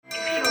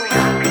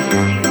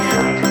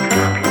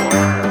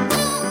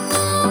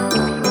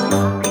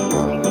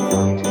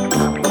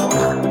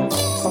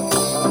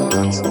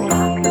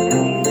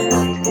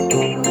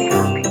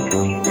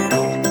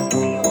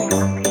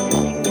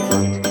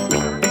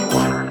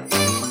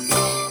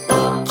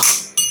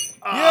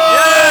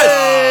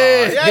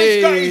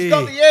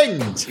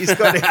He's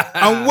got it.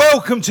 And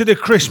welcome to the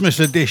Christmas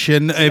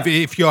edition.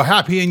 If you're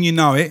happy and you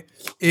know it,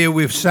 here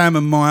with Sam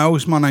and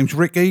Miles. My name's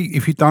Ricky.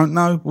 If you don't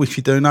know, which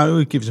you do know,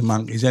 who gives a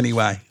monkeys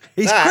anyway?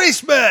 It's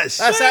Christmas.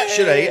 That's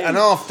actually an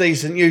half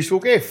decent, useful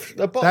gift.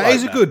 That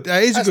is a good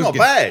That's not gift.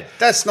 bad.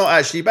 That's not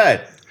actually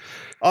bad.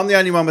 I'm the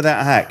only one without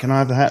a hat. Can I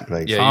have the hat,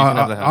 please? Yeah, you can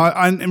have the hat.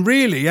 And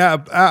really,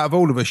 out of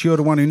all of us, you're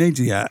the one who needs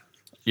the hat.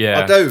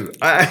 Yeah. I do.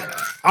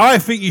 I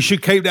think you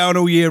should keep that on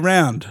all year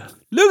round.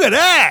 Look at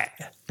that.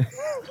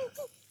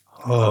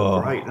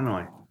 Great, don't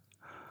I?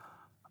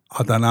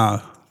 I don't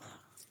know.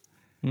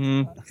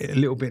 A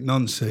little bit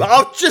nonsense.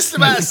 I was just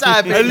about to say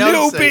A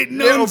little bit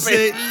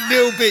nonsense.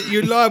 Little bit.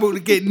 You're liable to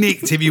get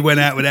nicked if you went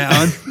out with that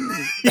on.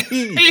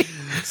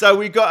 So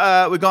we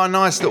got a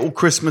nice little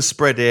Christmas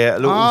spread here. A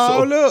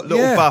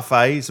little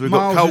buffet. So we've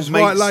got Miles' cold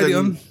right meats lady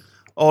and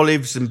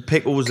olives and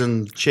pickles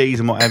and cheese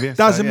and what have you.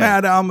 Doesn't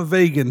matter that I'm a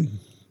vegan.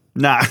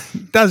 Nah.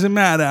 Doesn't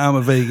matter that I'm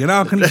a vegan.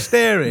 I can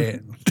stare at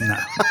it.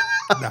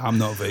 No, I'm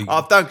not vegan.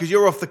 I've done, because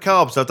you're off the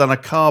carbs, I've done a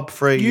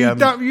carb-free...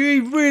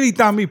 You really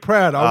done me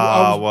proud.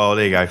 well,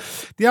 there you go.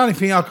 The only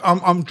thing,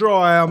 I'm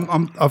dry.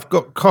 I've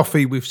got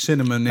coffee with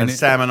cinnamon in And it.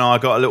 Sam and I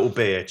got a little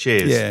beer.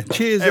 Cheers. Yeah,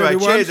 cheers, Anyway,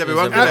 everyone. cheers,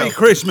 everyone. Happy Good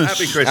Christmas.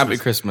 Happy Christmas. Happy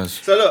Christmas.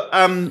 So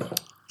look,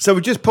 so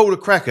we just pulled a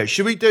cracker.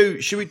 Should we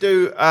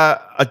do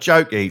a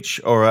joke each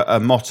or a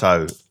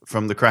motto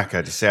from the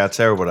cracker to see how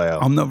terrible they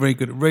are? I'm not very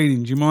good at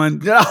reading. Do you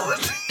mind? No.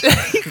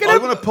 I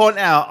want to point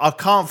out I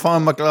can't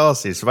find my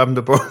glasses, so I'm having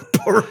to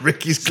borrow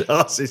Ricky's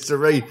glasses to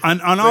read.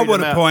 And I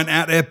want to point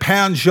out they're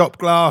pound shop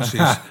glasses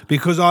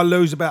because I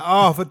lose about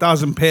half a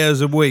dozen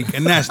pairs a week,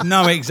 and that's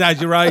no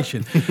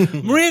exaggeration.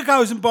 Maria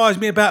goes and buys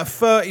me about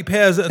 30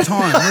 pairs at a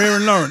time. Maria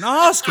and Lauren,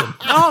 ask them.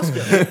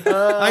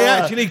 They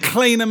actually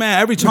clean them out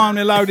every time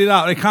they're loaded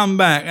up. They come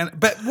back,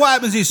 but what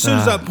happens is, as soon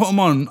as I put them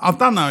on, I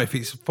don't know if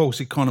it's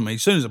false economy.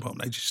 As soon as I put them,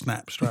 they just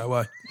snap straight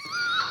away.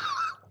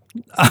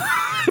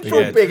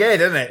 Big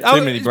head, isn't it? Too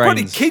many it's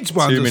probably brains. kids'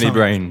 ones. Too or many something.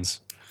 brains.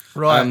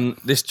 Right.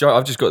 This joke.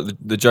 I've just got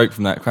the joke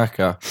from that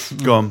cracker.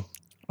 Go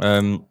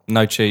on.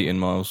 No cheating,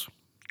 Miles.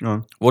 Go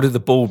on. What did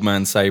the bald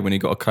man say when he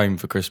got a comb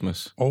for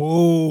Christmas?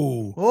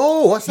 Oh,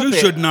 what's You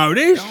should know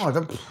this.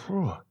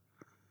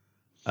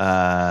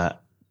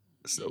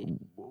 So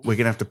we're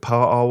gonna have to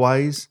part our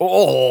ways.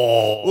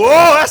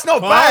 Oh, That's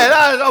not bad.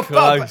 That's not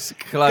close.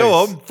 Go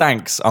on.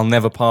 Thanks. I'll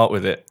never part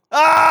with it.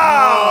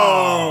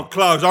 Oh,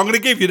 close. I'm going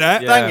to give you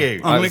that. Yeah. Thank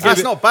you. I'm gonna give That's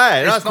it- not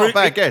bad. That's not a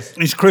bad guess.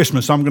 It's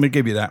Christmas. I'm going to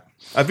give you that.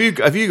 Have you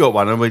got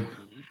one? Do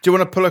you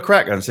want to pull a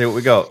cracker and see what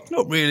we got?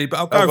 Not really, but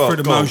I'll go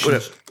through the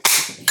motions.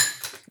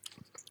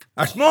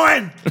 That's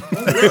mine.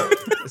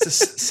 It's a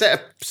set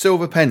of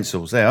silver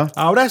pencils there.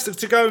 Oh, that's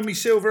to go with me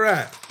silver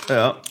hat.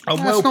 Yeah. I'm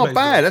That's well not pleased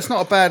bad. That's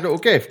not a bad little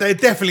gift. They're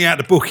definitely out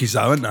the bookies,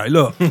 though, aren't they?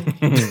 Look,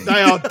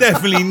 they are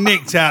definitely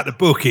nicked out the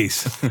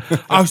bookies.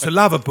 I used to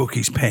love a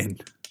bookies pen.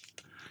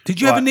 Did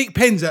you ever nick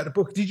pens out the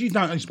book? Did you?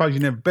 I suppose you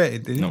never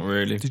betted, did you? Not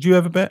really. Did you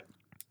ever bet?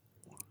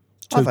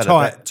 I've had a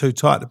bet. Too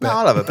tight to bet. No,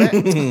 I'll have a bet.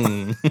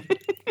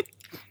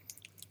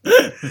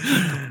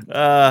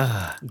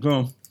 Go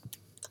on.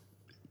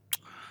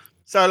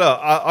 So look,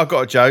 I've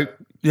got a joke.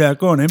 Yeah,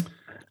 go on, him.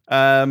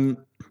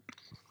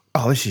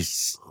 This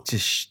is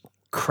just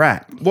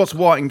crap. What's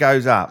white and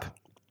goes up?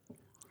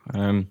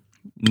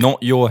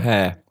 Not your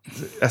hair.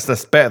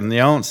 That's better than the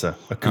answer.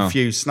 A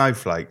confused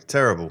snowflake.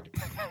 Terrible.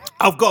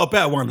 I've got a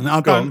better one. I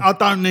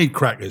don't need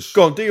crackers.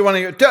 Go on, do one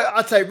of your.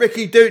 I'll tell you,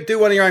 Ricky, do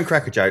one of your own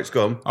cracker jokes.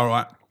 Go on. All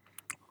right.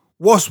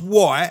 What's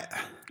white?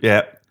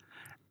 Yeah.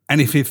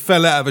 And if it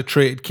fell out of a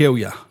tree, it'd kill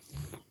you.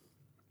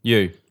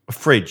 You. A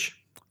fridge.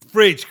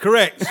 Fridge,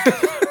 correct.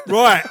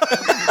 Right.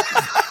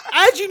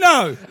 How'd you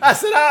know?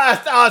 That's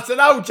an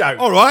old joke.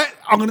 All right,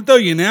 I'm going to do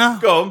you now.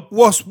 Go on.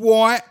 What's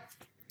white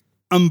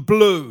and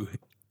blue?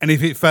 And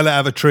if it fell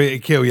out of a tree,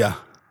 it'd kill you. I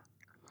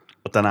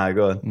don't know.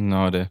 Go on.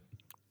 No idea.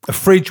 A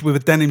fridge with a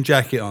denim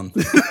jacket on.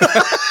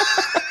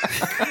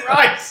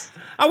 Right.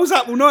 I was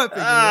up all night.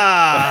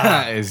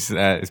 That is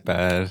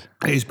bad.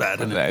 He's bad,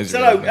 isn't it? That is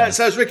So, really bad.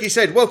 so as Ricky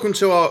said, welcome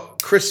to our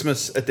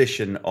Christmas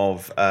edition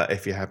of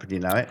If You Happen You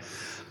Know It.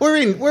 We're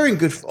in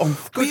good form.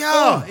 We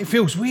are. It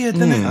feels weird,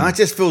 doesn't it? It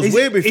just feels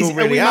weird. We feel Are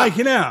really we up.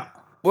 making out?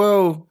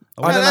 Well,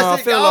 I don't that's know. I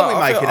it. feel Are we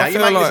like making I out? You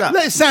feel make this like up.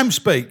 Let Sam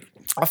speak.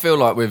 I feel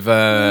like with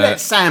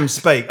Let Sam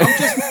speak. I'm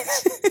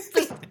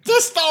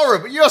just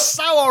horrible. You're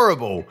so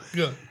horrible.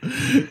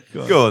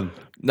 Go on.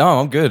 no,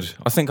 I'm good.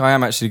 I think I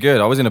am actually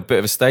good. I was in a bit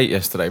of a state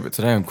yesterday, but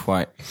today I'm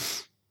quite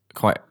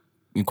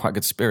in quite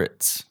good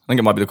spirits. I think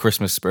it might be the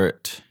Christmas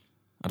spirit.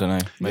 I don't know.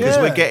 Maybe.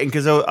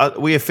 Because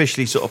we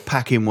officially sort of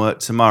pack in work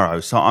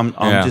tomorrow, so I'm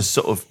Yeah. just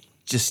sort of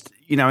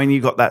and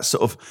you got that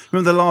sort of.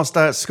 Remember the last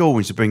day at school we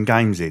used to bring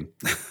games in.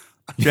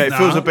 Yeah, it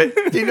feels a bit.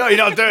 You're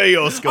not doing it at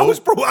your I school. was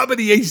brought up in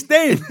the East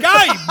End.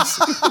 Games.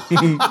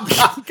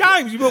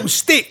 Games. You brought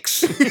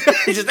sticks.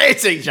 You just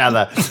hit each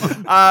other.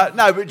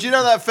 No, but do you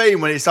know that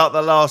feeling when it's like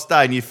the last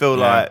day and you feel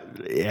like,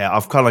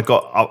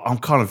 I'm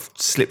kind of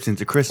slipped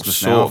into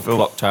Christmas now. Sort of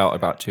clocked out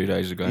about 2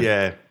 days ago.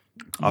 Yeah,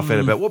 I feel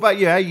a bit. What about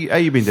you? How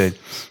you been doing?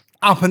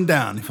 up and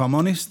down, if I'm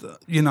honest.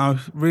 You know,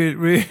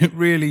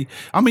 really.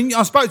 I mean,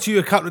 I spoke to you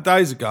a couple of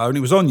days ago, and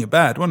it was on you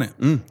bad, wasn't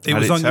it? It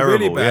was on you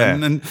really bad,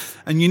 yeah.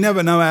 and you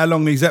never know how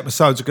long these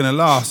episodes are going to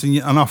last.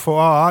 And I thought,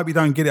 I hope you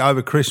don't get it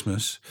over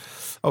Christmas.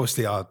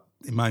 Obviously, it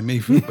made me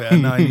feel better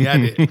knowing he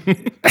had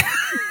it.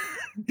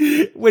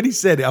 When he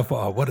said it, I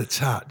thought, what a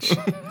touch.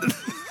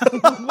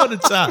 What a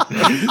touch.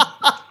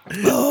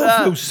 Oh,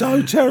 I feel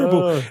so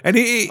terrible. And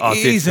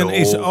it's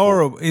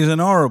an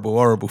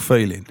horrible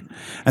feeling.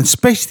 And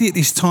especially at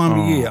this time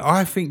of year,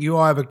 I think you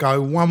either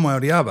go one way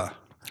or the other.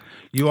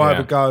 You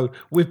either go,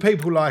 with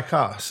people like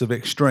us of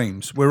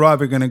extremes, we're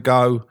either going to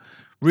go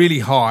really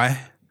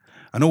high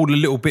and all the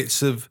little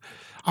bits of,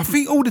 I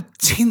think all the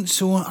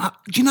tinsel,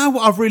 do you know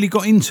what I've really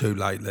got into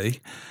lately?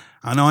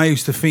 And I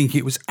used to think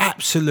it was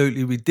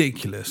absolutely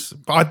ridiculous.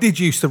 But I did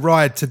used to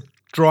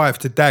drive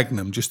to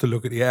Dagenham just to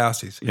look at the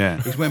houses. Yeah.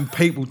 It's when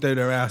people do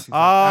their houses.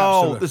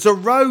 Oh, there's a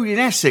road in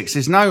Essex.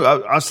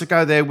 I used to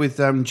go there with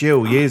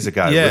Jill years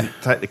ago. Yeah.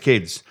 Take the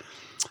kids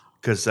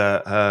because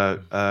her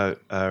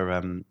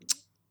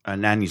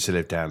nan used to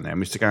live down there. And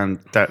we used to go and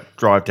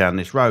drive down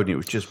this road, and it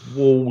was just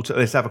walled.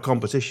 Let's have a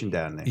competition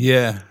down there.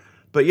 Yeah.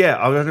 But yeah,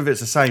 I don't know if it's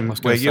the same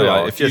where you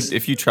are.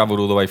 If you travelled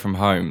all the way from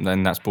home,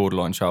 then that's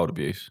borderline child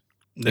abuse.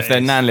 If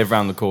their nan lived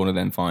round the corner,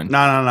 then fine.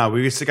 No.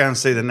 We used to go and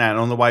see the nan.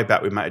 On the way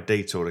back, we made a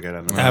detour to go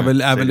down the road. Have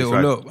a little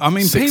look. I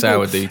mean,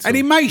 6-hour detour. And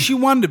it makes you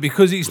wonder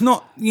because it's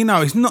not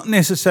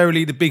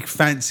necessarily the big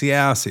fancy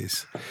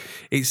houses.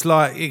 It's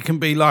like it can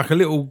be like a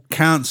little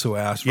council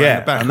house right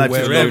the back and of they've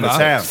just wherever. moved the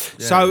town.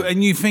 So,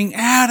 and you think,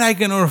 how are they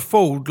going to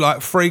afford like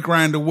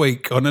 $3,000 a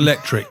week on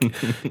electric?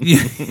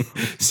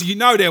 So you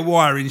know they're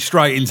wiring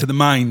straight into the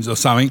mains or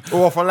something.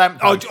 Or off a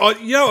lamp post.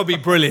 You know what would be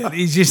brilliant?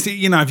 It's just, if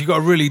you've got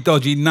a really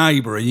dodgy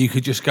neighbour and you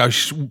could just go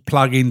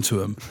plug into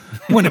them.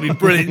 Wouldn't it be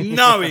brilliant?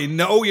 Knowing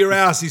that all your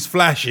house is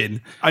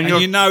flashing and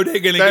you know they're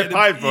going to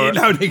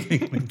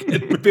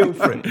get the bill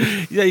for it.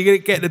 Yeah, you're going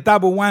to get the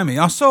double whammy.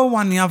 I saw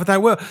one the other day.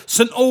 Well,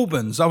 St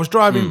Albans. I was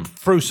driving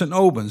through St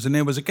Albans and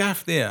there was a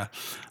gaff there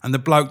and the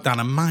bloke done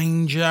a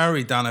manger.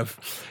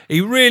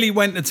 He really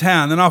went to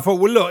town. And I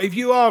thought, well, look, if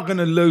you are going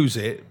to lose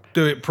it,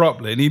 do it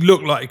properly. And he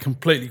looked like he'd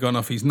completely gone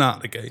off his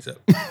nut, the geezer.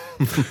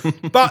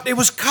 But there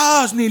was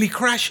cars nearly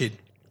crashing.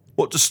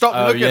 What, to stop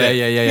and look at it?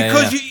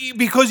 Yeah.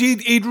 Because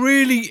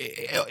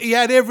he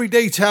had every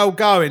detail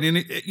going, and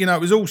it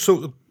was all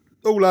sort of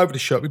all over the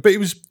shop. But it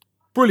was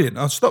brilliant.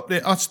 I stopped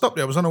there.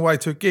 I was on the way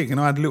to a gig, and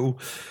I had a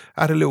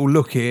little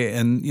look here,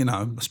 and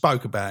I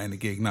spoke about it in the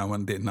gig. No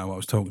one didn't know what I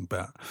was talking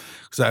about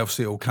because they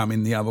obviously all come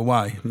in the other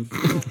way.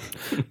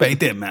 But it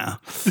didn't matter.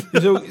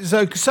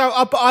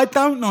 But I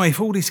don't know if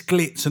all this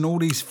glitz and all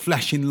these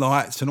flashing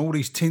lights and all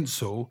these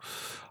tinsel,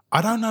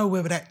 I don't know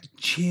whether that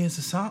cheers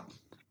us up.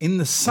 In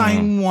the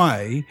same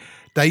way,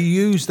 they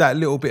use that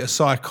little bit of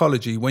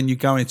psychology when you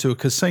go into a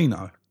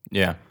casino.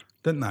 Yeah.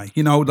 Don't they?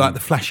 Like the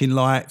flashing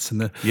lights and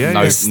the...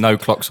 No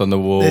clocks on the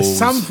walls. There's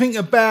something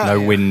about...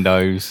 No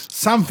windows.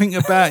 Something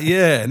about,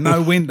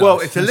 no windows.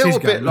 Well, it's a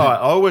little bit like...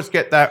 I always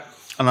get that,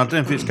 and I don't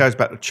know if it goes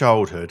back to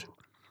childhood,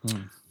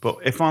 but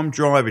if I'm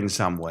driving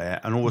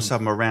somewhere and all of a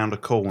sudden around a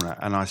corner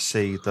and I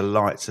see the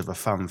lights of a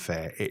fun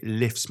fair, it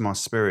lifts my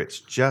spirits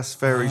just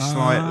very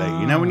slightly.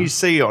 You know when you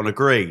see it on a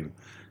green...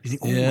 You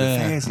think, the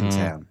fair's in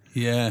town.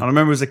 Yeah. And I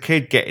remember as a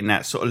kid getting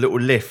that sort of little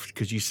lift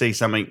because you see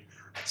something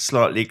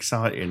slightly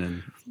exciting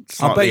and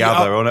slightly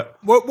other on it.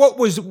 What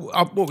was you?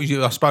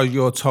 I suppose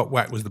your top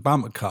whack was the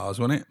bumper cars,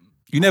 wasn't it?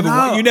 You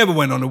never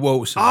went on the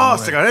waltzes. Oh, I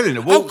used to go anything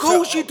to waltz. Of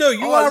course you do.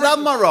 I love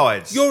my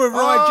rides. You're a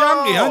ride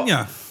junkie, aren't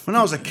you? When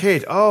I was a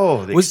kid,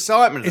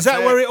 excitement. Is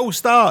that where it all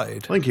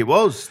started? I think it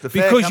was.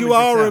 Because you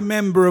are a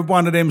member of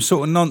one of them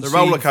sort of nonsense. The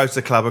roller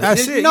coaster club.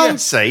 That's it.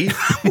 Nancy.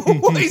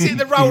 What is it?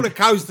 The roller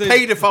coaster.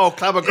 Paedophile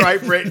club of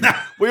Great Britain.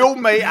 We all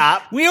meet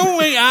up. We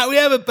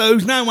have a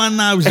booze. No one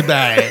knows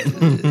about it.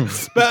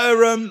 But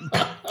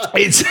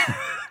it's.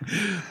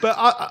 But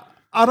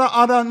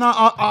I don't know.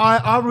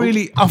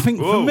 I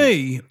think for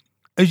me,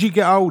 as you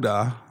get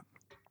older,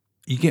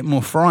 you get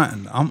more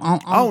frightened. No.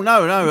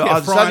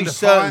 There's only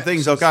certain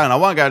things I'll go and I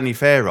won't go to any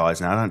fair rides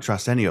now. I don't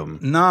trust any of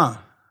them. No,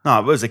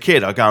 but as a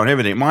kid, I'd go on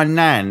everything. My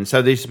nan,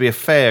 so there used to be a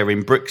fair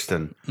in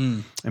Brixton,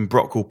 in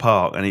Brockwell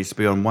Park, and it used to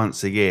be on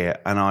once a year.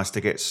 And I used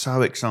to get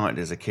so excited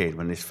as a kid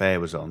when this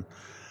fair was on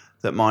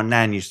that my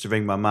nan used to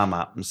ring my mum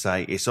up and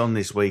say, it's on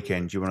this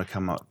weekend, do you want to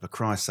come up? For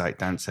Christ's sake,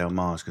 don't tell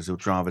Mars because he'll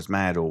drive us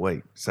mad all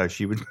week. So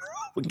she would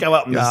go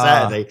up on the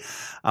Saturday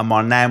and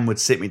my nan would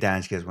sit me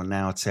down. She goes, well,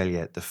 now I'll tell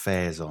you, the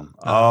fair's on.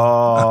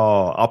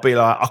 I'll be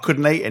like, I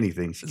couldn't eat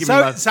anything. So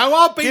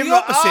I'll be the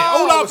opposite.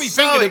 All I'll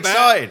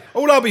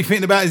be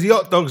thinking about is the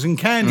hot dogs and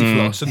candy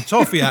floss and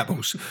toffee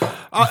apples.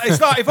 It's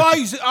like if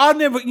I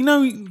never,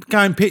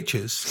 going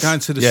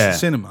to the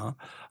cinema,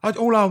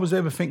 all I was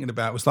ever thinking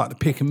about was like the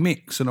pick and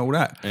mix and all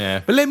that.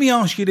 Yeah. But let me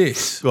ask you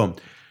this. Go on.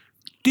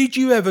 Did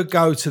you ever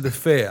go to the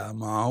fair,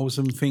 Miles,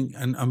 and think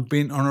and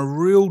been on a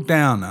real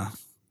downer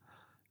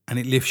and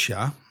it lifts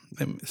you?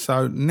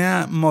 So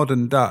now,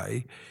 modern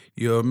day,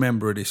 you're a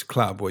member of this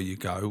club where you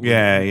go.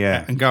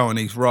 Yeah. And go on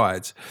these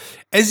rides.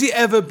 Has it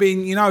ever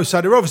been,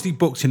 so they're obviously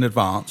booked in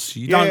advance.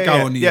 You don't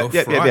go on the off,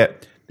 right? Yeah.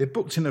 They're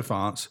booked in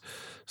advance.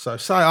 So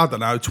say, I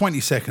don't know,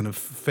 22nd of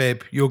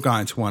Feb, you're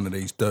going to one of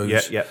these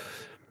dudes. Yeah.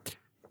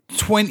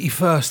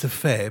 21st of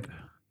Feb,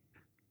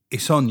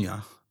 it's on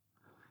you.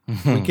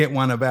 We get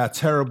one of our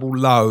terrible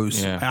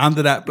lows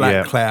under that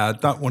black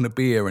cloud. Don't want to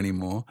be here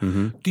anymore.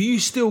 Do you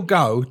still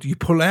go? Do you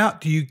pull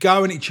out? Do you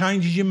go and it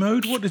changes your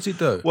mood? What does it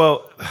do?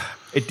 Well,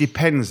 it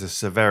depends the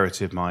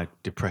severity of my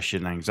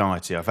depression and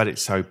anxiety. I've had it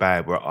so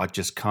bad where I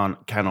just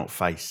cannot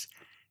face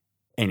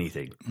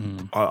anything.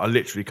 I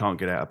literally can't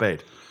get out of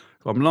bed.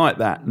 If I'm like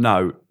that,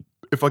 no.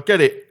 If I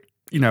get it,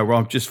 where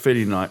I'm just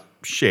feeling like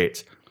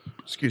shit,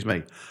 excuse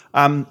me,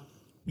 I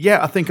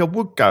think I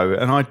would go,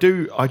 and I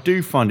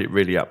do find it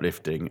really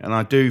uplifting, and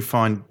I do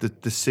find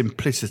the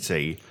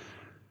simplicity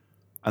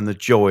and the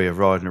joy of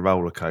riding a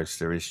roller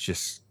coaster is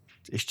just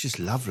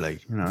lovely.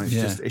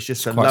 It's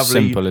just a quite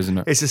lovely, simple, isn't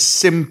it? It's a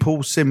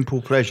simple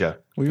pleasure.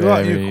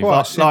 Well, you're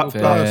quite a simple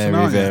person,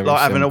 aren't you? very Like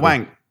having a simple.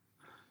 wank.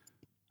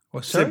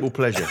 What's Simple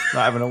pleasure, like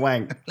having a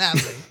wank.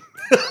 Lovely.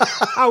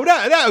 Oh,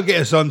 that'll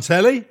get us on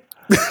telly.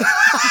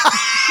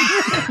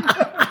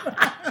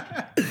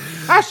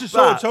 That's the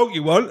sort of talk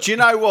you want. Do you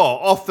know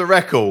what? Off the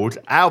record,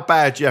 how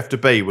bad do you have to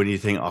be when you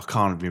think, I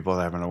can't be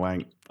bothered having a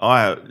wank?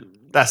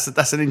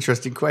 That's an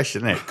interesting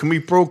question, isn't it? Can we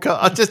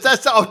broadcast?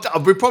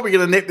 We're probably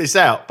going to nip this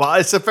out,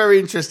 but it's a very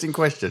interesting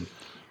question.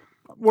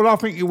 Well, I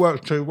think it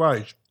works two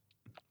ways.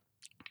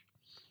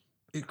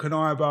 It can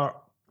either,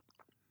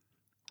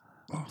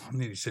 I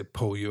nearly said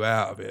pull you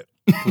out of it,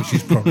 which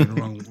is probably the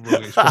wrong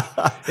expression.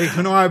 It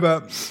can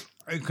either,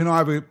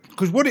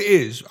 because what it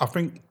is, I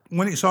think,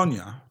 when it's on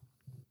you,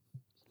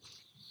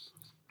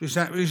 this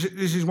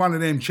is one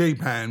of them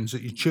cheap hands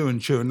that you chew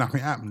and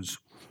nothing happens.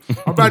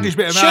 I've had this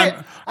bit of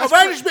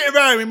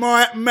air in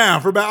my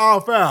mouth for about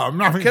half hour.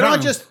 Nothing. Can I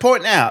just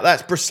point out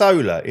that's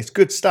Brasola? It's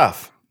good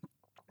stuff.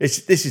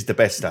 This is the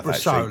best stuff.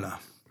 Brasola,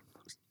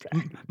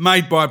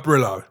 made by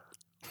Brillo.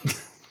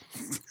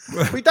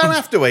 We don't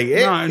have to eat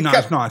it. No,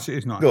 it's nice. It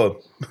is nice. Go on.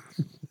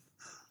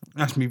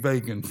 That's my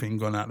vegan thing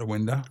gone out the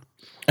window.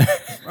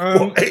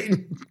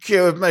 Eating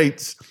cured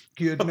meats.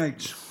 Cured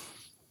meats.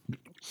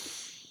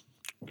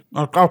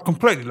 I've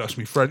completely lost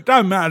me, Fred. It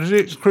don't matter, does it?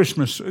 It's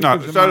Christmas. No,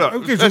 so look,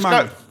 who gives let's a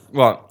money? go.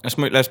 Right,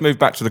 let's move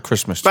back to the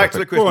Christmas Back to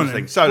topic. the Christmas Go on thing.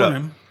 then. So Go on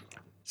look. then.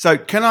 So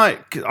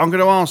I'm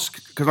going to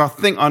ask, because I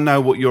think I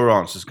know what your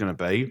answer's going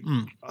to be.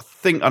 I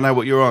think I know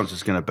what your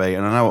answer's going to be,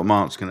 and I know what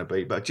Mark's going to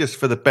be. But just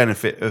for the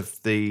benefit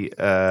of the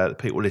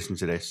people listening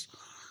to this,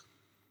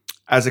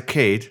 as a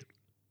kid,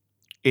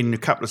 in a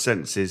couple of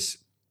sentences,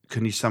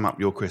 can you sum up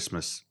your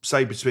Christmas?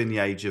 Say between the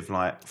age of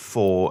like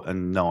 4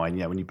 and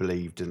 9, when you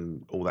believed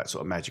and all that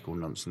sort of magical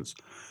nonsense.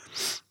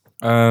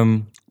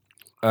 It's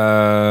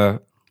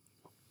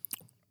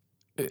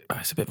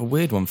a bit of a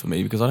weird one for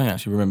me because I don't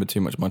actually remember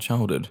too much of my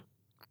childhood.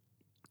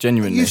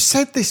 Genuinely. You've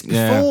said this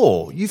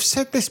before. You've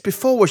said this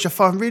before, which I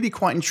find really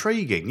quite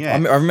intriguing. Yeah,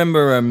 I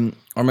remember a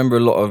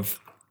lot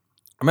of.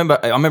 I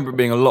remember it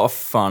being a lot of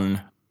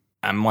fun,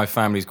 and my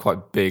family's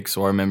quite big,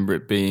 so I remember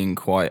it being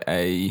quite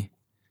a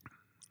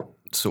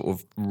sort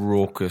of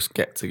raucous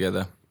get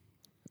together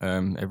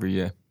every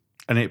year,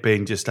 and it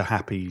being just a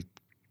happy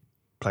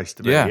place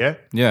to be.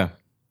 Yeah.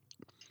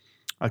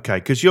 Okay,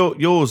 because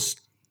yours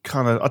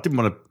kind of. I didn't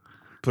want to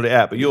put it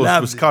out, but yours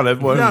was kind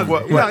of. You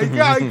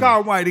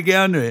can't wait to get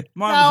under it.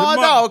 I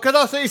know, because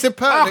I think it's a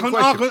pertinent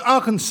question.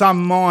 I can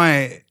sum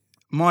my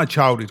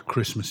childhood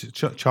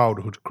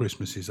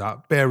Christmases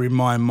up. Bear in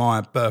mind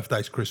my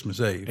birthday's Christmas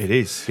Eve. It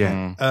is,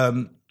 yeah.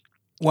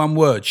 One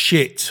word,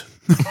 shit.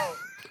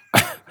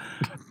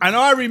 And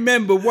I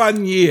remember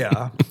one year,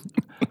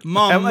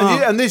 mum,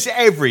 and this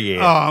every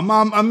year. Oh,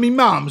 mum, and my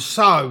mum's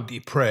so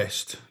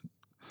depressed.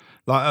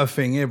 Like her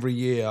thing every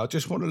year, I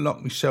just want to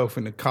lock myself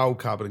in the coal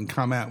cupboard and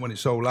come out when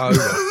it's all over.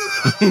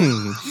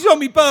 She's on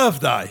my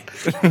birthday.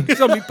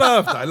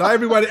 Like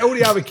everybody, all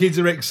the other kids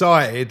are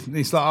excited, and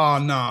it's like, oh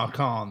no,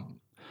 I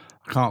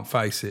can't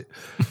face it.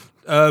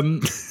 Lock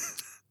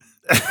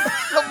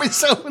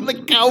myself in the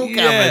coal cupboard.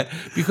 Yeah,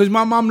 because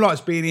my mum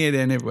likes being here,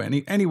 there, and everywhere.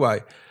 Anyway,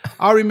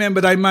 I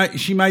remember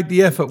she made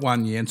the effort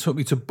one year and took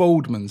me to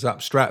Baldman's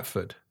up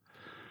Stratford.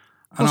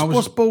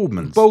 What's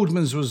Baldman's?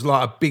 Baldman's was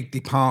like a big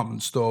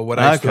department store where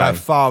they used to have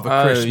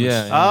Father Christmas.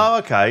 Yeah. Oh,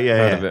 okay,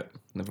 Heard of it.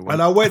 Never went.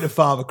 And I went to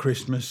Father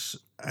Christmas,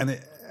 and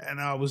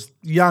I was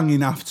young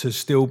enough to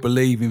still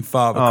believe in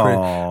Father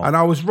Christmas. And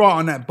I was right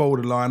on that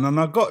borderline, and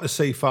I got to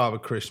see Father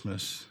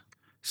Christmas.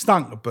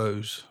 Stunk of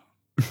booze.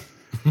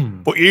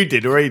 What you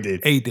did or he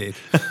did? He did.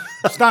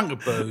 Stunk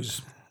of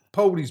booze.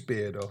 Pulled his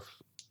beard off.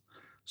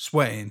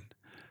 Sweating.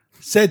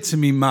 Said to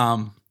me,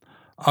 Mum,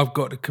 I've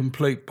got a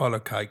complete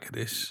bollock cake of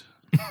this.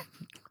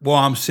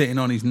 While I'm sitting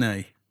on his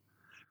knee.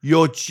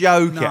 You're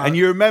joking, and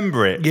you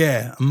remember it?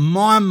 Yeah,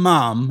 my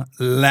mum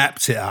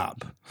lapped it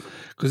up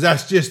because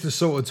that's just the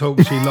sort of talk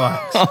she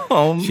likes.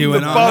 She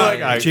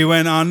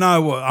went, I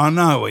know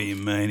what you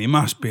mean. It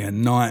must be a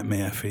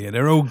nightmare for you.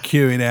 They're all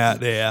queuing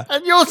out there.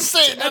 And you're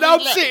sitting, And I'm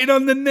sitting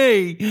on the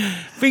knee,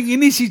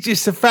 thinking this is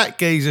just a fat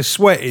geezer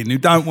sweating who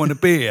don't want a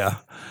beer.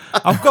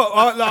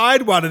 I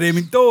had one of them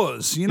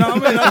indoors, you know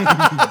what I mean?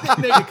 I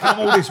didn't need to come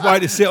all this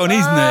way to sit on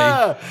his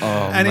knee.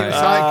 And it was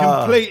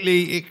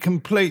like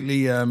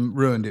completely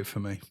ruined it for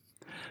me.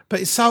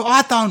 But so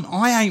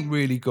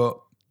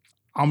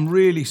I'm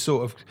really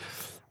sort of,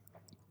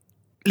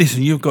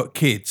 listen, you've got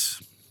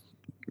kids.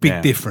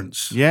 Big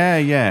difference.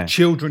 Yeah.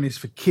 Children is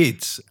for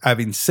kids.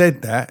 Having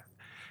said that,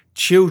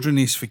 children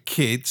is for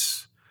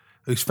kids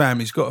whose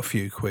family's got a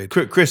few quid.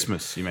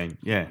 Christmas, you mean?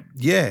 Yeah.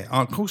 Yeah,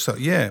 of course so.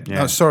 Yeah.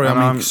 Yeah.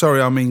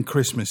 I mean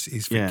Christmas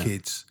is for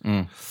kids.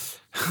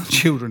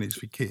 Children is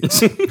for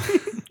kids.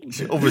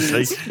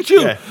 Obviously.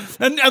 Children.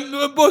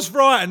 And what's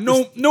frightened?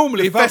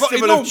 Normally, if I've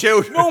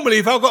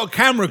got a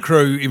camera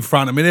crew in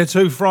front of me, they're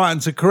too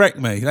frightened to correct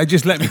me. They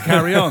just let me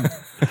carry on.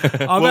 We'll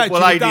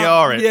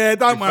ADR it. Yeah,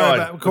 don't worry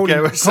about it.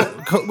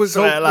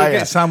 We'll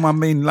get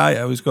someone in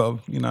later who's got,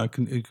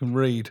 who can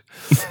read.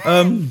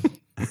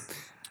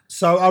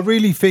 So I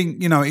really think,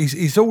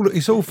 it's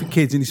all for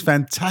kids, and it's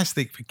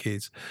fantastic for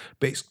kids,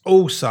 but it's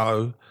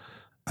also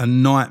a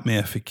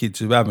nightmare for kids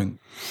who haven't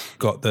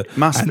got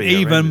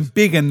even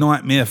bigger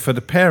nightmare for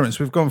the parents.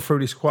 We've gone through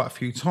this quite a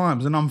few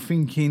times, and I'm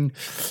thinking,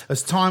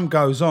 as time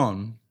goes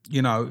on,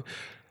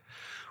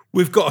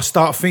 we've got to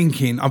start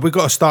thinking, we've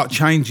got to start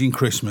changing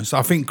Christmas.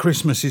 I think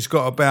Christmas has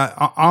got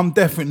about, I'm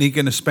definitely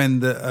going to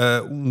spend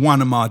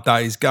one of my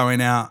days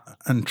going out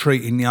and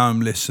treating the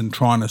homeless and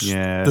trying to do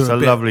it's a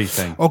lovely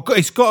thing.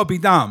 It's got to be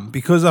done,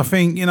 because I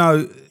think,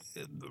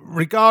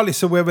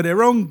 regardless of whether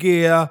they're on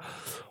gear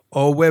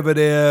or whether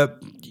they're,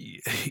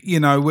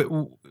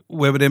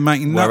 whether they're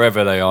making...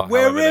 Wherever they are.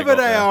 Wherever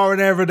they are and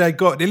wherever they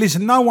got there.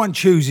 Listen, no one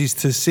chooses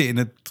to sit in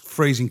a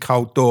freezing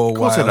cold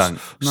doorway,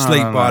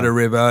 sleep by the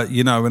river,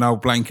 with an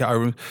old blanket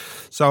over.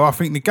 So I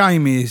think the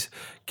game is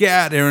get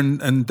out there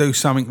and do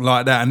something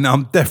like that. And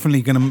I'm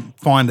definitely going to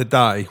find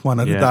one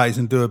of the days,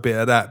 and do a bit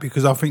of that,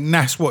 because I think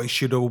that's what it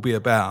should all be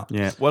about.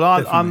 Yeah. Well,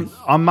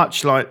 I'm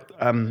much like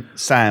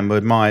Sam,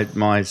 with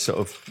my sort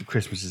of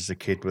Christmas as a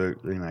kid were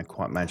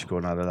quite magical,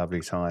 and I had a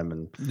lovely time.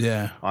 And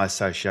I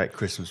associate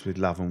Christmas with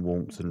love and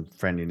warmth and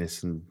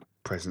friendliness and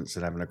presents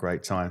and having a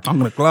great time. I'm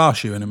going to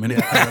glass you in a minute.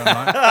 but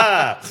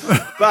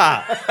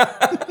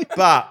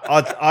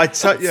I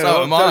tell you,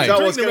 so am I.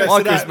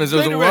 My Christmas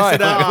was all right.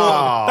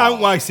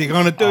 Don't waste it. I'm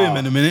going to do him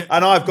in a minute.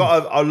 And I've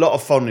got a lot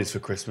of fondness for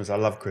Christmas. I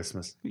love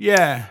Christmas.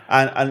 Yeah.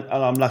 And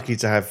I'm lucky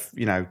to have,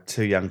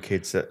 2 young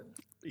kids that,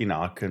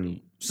 I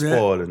can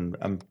spoil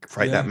and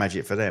create that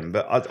magic for them.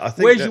 But I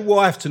think... Where's your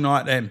wife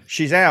tonight then?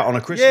 She's out on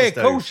a Christmas day.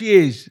 Yeah, of course she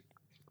is.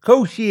 Of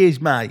course she is,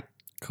 mate.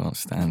 Can't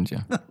stand you.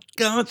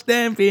 Can't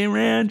stand being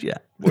around you.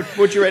 What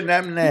do you reckon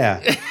happened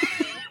there?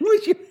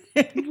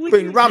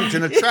 Being rumped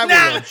in a travel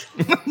lodge.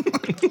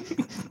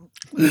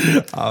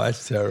 Oh,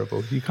 that's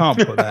terrible. You can't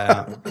put that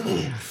out.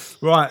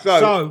 Right,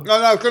 so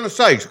I was going to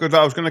say, because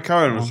I was going to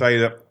carry on and say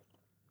that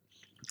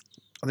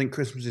I think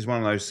Christmas is one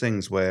of those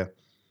things where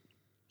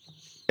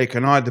it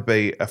can either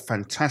be a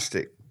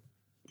fantastic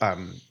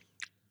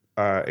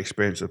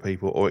experience for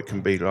people, or it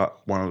can be like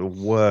one of the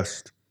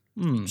worst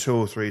 2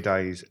 or 3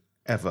 days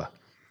ever,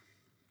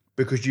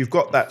 because you've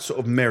got that sort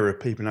of mirror of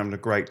people having a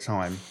great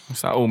time.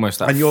 It's almost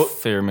that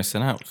fear of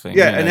missing out thing.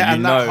 Yeah,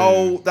 and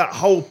that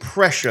whole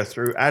pressure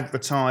through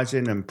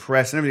advertising and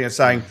press and everything, and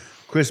saying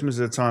Christmas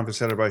is a time for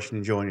celebration,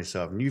 enjoying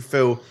yourself, and you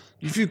feel,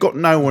 if you've got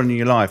no one in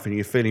your life and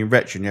you're feeling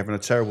wretched and you're having a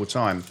terrible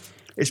time,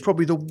 it's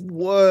probably the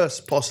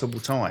worst possible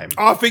time.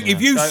 I think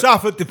if you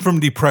suffered from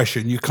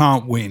depression, you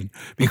can't win,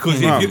 because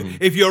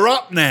if you're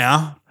up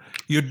now,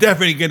 you're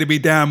definitely going to be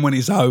down when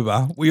it's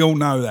over. We all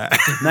know that.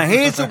 Now,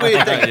 here's the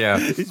weird thing. I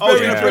was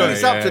going to bring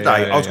this up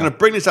today. I was going to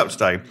bring this up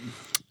today.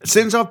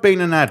 Since I've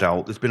been an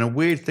adult, there's been a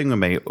weird thing with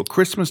me. On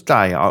Christmas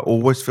Day, I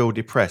always feel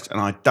depressed,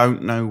 and I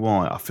don't know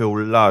why. I feel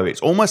low.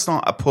 It's almost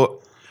like I put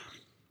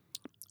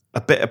a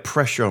bit of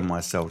pressure on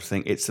myself to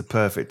think it's the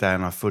perfect day,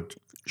 and I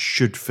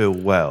should feel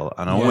well.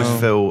 And I always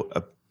feel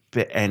a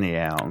bit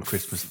anyhow on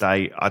Christmas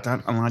Day. I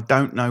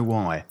don't know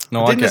why.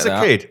 No, I didn't as a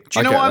kid. Do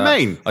you know what I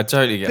mean? I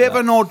totally get that. Bit of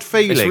an odd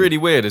feeling. It's really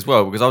weird as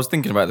well, because I was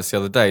thinking about this the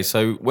other day.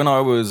 So when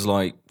I was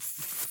like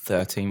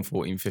 13,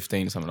 14,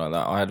 15, something like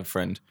that, I had a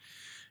friend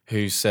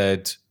who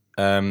said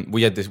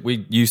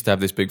we used to have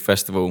this big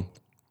festival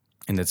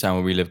in the town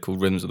where we lived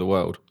called Rhythms of the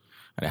World.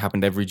 And it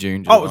happened every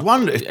June. July. Oh, it was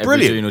wonderful. It's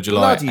brilliant. June or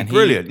July. Bloody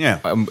brilliant, yeah.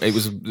 It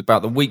was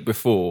about the week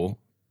before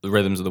the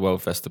Rhythms of the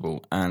World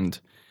festival, and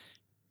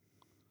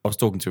I was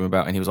talking to him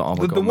about it, and he was like, "Oh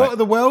my god, what of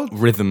the world?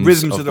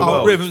 Rhythms of the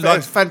World. Rhythms,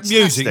 that's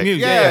fantastic. Music.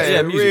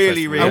 Yeah, music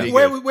really, festival.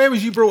 really. Where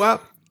was you brought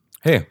up?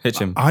 Here,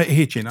 Hitchin.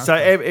 Hitchin. Okay. So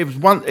it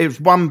was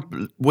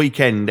one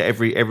weekend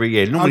every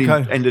year. Normally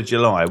end of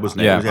July,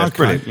 wasn't it? Yeah, it was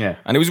brilliant. Yeah,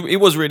 and it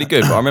was really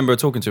good. But I remember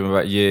talking to him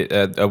about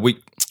a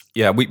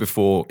week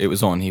before it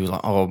was on. He was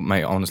like, "Oh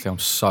mate, honestly, I'm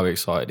so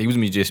excited." He was a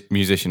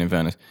musician in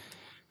Venice,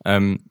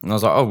 and I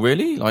was like, "Oh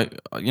really? Like,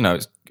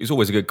 it's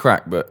always a good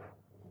crack, but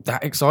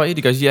that excited.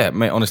 He goes, yeah,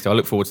 mate, honestly, I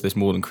look forward to this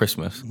more than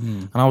Christmas.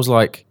 And I was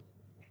like,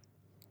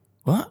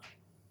 what?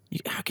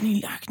 How can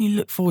you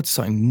look forward to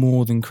something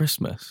more than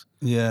Christmas?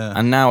 Yeah.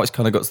 And now it's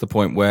kind of got to the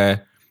point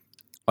where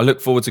I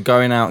look forward to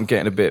going out and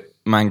getting a bit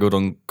mangled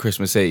on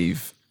Christmas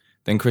Eve.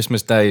 Then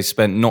Christmas Day is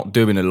spent not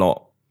doing a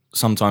lot,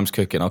 sometimes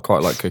cooking. I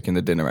quite like cooking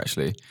the dinner,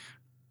 actually.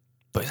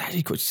 But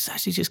it's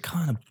actually just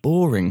kind of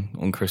boring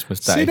on Christmas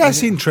Day. See,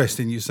 that's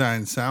interesting you're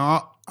saying, Sam.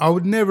 I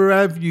would never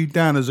have you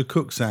down as a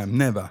cook, Sam.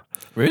 Never.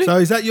 Really? So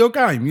is that your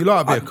game? You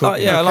like a bit of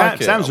cooking? Yeah, I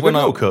like it. Sam's a good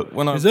little cook.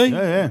 Is he?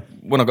 Yeah.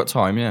 When I got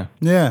time, yeah.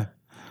 Yeah.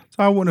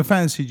 So I wouldn't have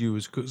fancied you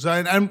as a cook. So,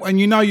 and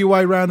you know your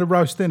way around a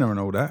roast dinner and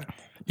all that.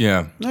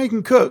 Yeah. No, you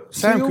can cook.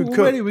 Sam See, could cook.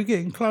 already we're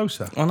getting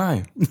closer. I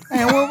know.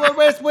 Hey,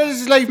 where does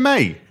this leave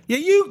me?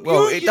 Yeah,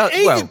 Well, he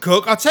can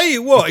cook. I tell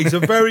you what,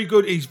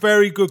 he's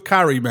very good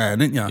curry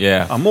man, isn't you?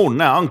 Yeah. I'm more than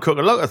that. I can cook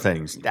a lot of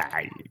things.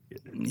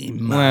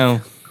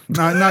 Well,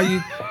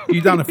 No,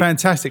 you done a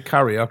fantastic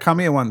curry. I'll come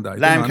here one day.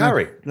 Lamb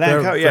curry.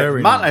 Lamb curry, yeah.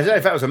 Very Mutton, nice.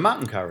 if that was a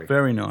mutton curry.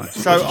 Very nice.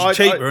 So It's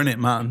cheaper, isn't it,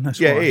 mutton? That's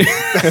Yeah, why. it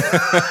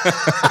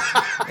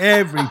is.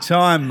 Every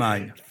time,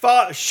 mate.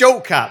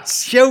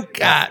 Shortcuts.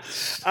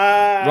 Shortcuts.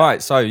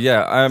 right. So,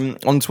 yeah,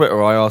 on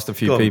Twitter, I asked a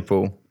few Go on.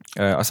 people.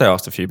 I say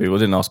asked a few people. I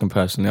didn't ask them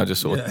personally. I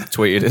just sort of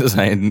tweeted it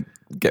saying,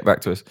 get back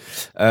to us.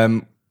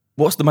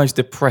 What's the most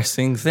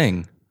depressing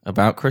thing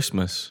about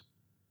Christmas?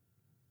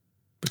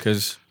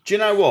 Because Do you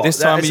know what? this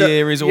time of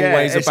year is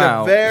always it's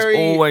about very... it's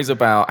always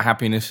about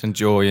happiness and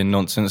joy and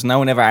nonsense. No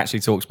one ever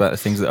actually talks about the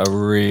things that are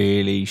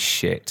really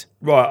shit.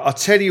 Right, I'll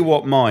tell you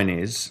what mine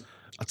is.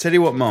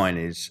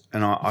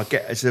 And I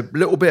get it's a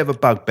little bit of a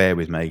bugbear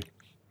with me.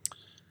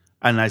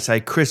 And they say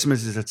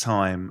Christmas is a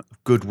time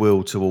of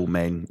goodwill to all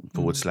men, /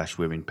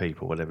 women,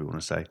 people, whatever you want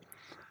to say.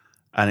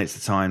 And it's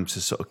a time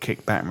to sort of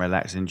kick back and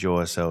relax, enjoy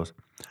ourselves.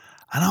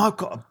 And I've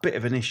got a bit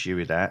of an issue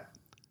with that.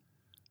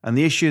 And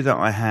the issue that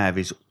I have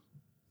is,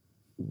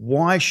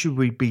 why should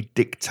we be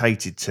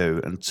dictated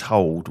to and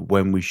told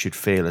when we should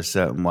feel a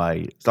certain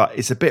way?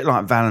 It's a bit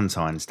like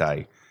Valentine's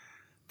Day.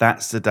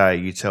 That's the day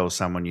you tell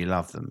someone you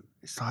love them.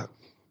 It's like,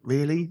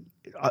 really?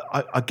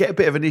 I get a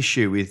bit of an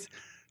issue with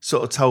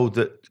sort of told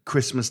that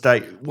Christmas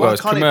Day. Well,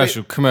 it's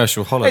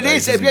commercial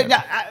holidays. It is, isn't it?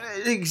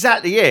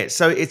 exactly it.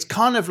 So it's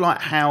kind of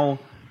like how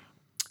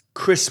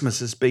Christmas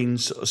has been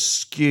sort of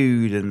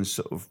skewed and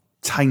sort of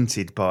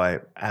tainted by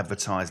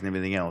advertising and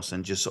everything else,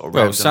 and just sort of.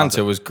 Well,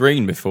 Santa was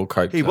green before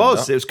Coke. He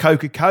was. It was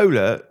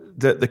Coca-Cola.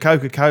 The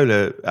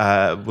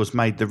Coca-Cola was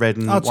made the red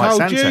and I white told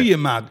Santa. you,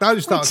 mug.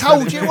 Don't start. I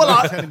told you. Well,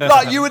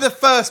 like you were the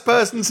first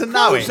person to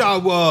know it. I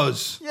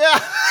was. Yeah.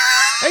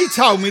 He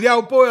told me the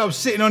old boy I was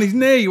sitting on his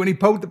knee when he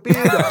pulled the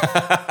beard up.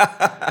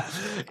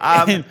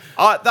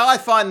 I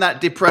find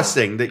that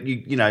depressing that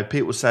you know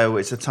people say, "Oh,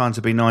 it's a time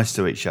to be nice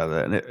to each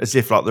other," and as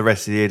if like the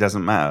rest of the year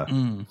doesn't matter.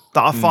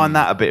 That I find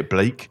that a bit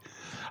bleak.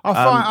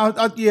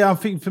 I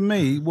think for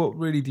me, what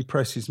really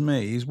depresses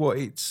me is what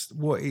it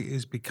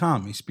has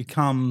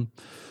become.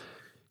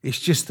 It's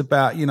just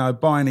about, you know,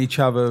 buying each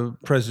other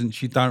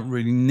presents you don't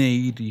really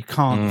need, you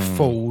can't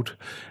afford,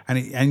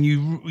 and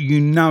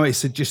you know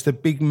it's just a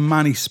big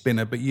money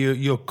spinner, but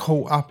you're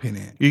caught up in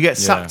it. You get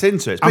sucked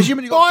into it, especially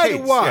when you've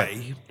got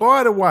kids.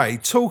 By the way,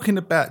 talking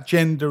about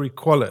gender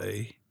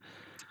equality,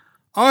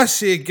 I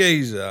see a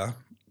geezer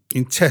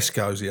in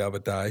Tesco's the other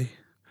day,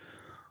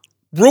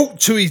 brought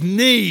to his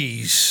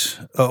knees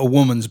at a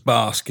woman's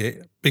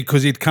basket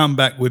because he'd come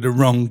back with the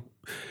wrong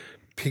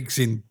pigs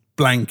in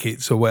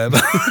blankets or whatever.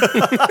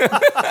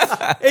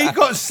 He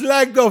got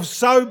slagged off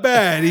so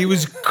bad he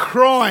was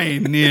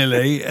crying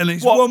nearly, and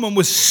his woman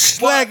was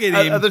slagging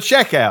him at the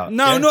checkout.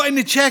 No, not in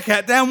the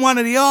checkout, down one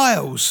of the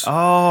aisles.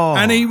 Oh,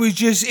 and he was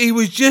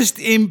just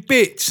in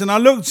bits. And I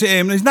looked at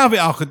him. There's nothing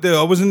I could do.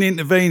 I wasn't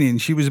intervening.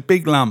 She was a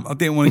big lump. I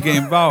didn't want to get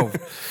involved.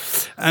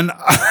 And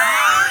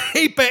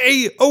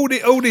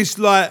all this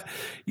like,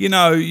 you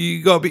know,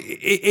 you got to be.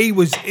 He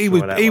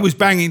was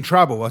banging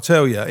trouble. I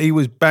tell you, he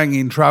was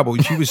banging trouble.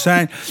 She was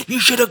saying, "You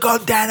should have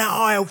gone down that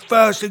aisle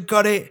first and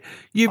got it.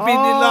 You've been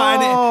like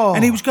it."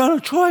 And he was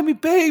going, "Try me,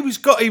 B." He was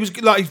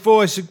like his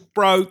voice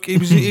broke. He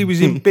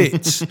was in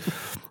bits.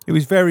 It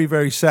was very,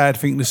 very sad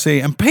thing to see,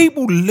 and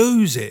people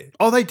lose it.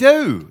 Oh, they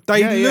do.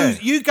 They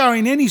lose. Yeah. You go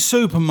in any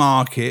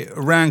supermarket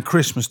around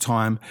Christmas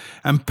time,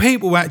 and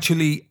people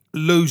actually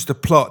lose the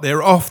plot.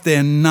 They're off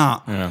their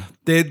nut. Yeah.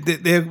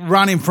 They're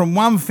running from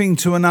one thing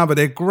to another.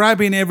 They're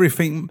grabbing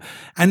everything,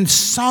 and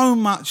so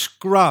much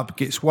grub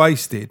gets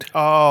wasted.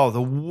 Oh,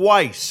 the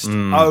waste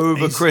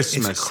over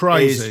Christmas it's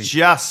crazy. Is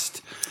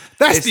just...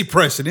 That's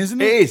depressing,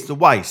 isn't it? It is, the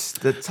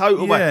waste, the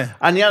total waste.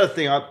 And the other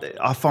thing,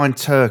 I find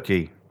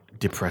turkey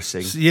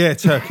depressing. Yeah,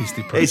 turkey's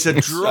depressing.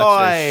 It's a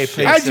dry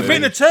piece. How do you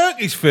think the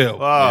turkeys feel?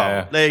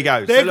 Oh, there you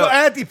go. They've got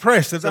how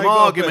depressed. The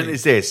argument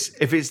is this: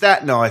 if it's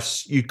that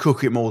nice, you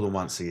cook it more than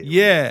once a year.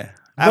 Yeah.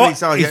 How many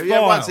times?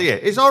 Yeah, once a year.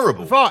 It's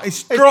horrible.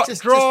 It's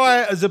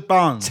dry as a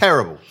bone.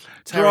 Terrible.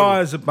 Dry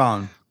as a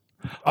bone.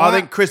 I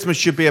think Christmas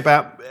should be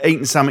about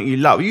eating something you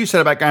love. You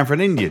said about going for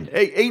an Indian.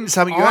 Eating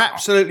something you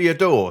absolutely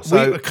adore.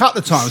 So a couple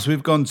of times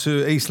we've gone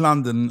to East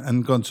London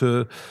and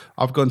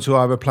I've gone to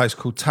either a place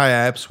called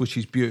Tayabs, which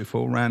is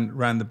beautiful,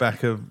 round the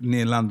back of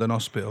near London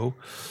Hospital.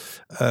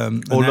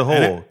 or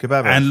Lahore,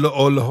 kebab.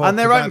 Or Lahore. And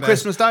they're open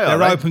Christmas Day, They're are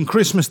they? open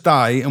Christmas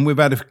Day, and we've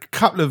had a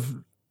couple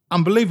of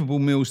unbelievable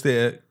meals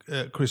there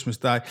at Christmas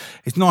Day.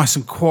 It's nice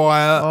and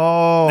quiet.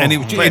 Oh, and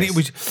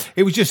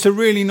it was just a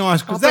really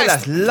nice. I bet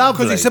that's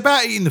lovely. Because it's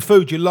about eating the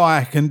food you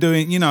like and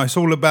doing. It's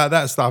all about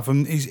that stuff,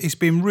 and it's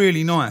been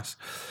really nice.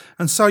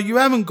 And so you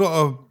haven't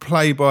got to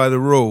play by the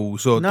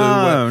rules or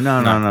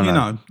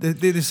No.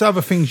 There's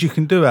other things you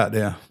can do out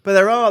there. But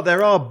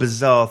there are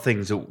bizarre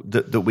things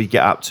that we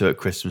get up to at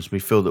Christmas. We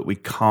feel that we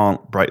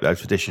can't break those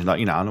traditions. Like,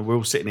 and we're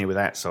all sitting here with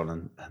hats on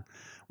and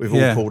we've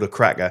all pulled a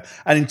cracker.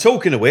 And in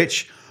talking of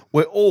which,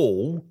 we're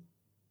all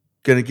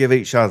going to give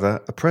each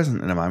other a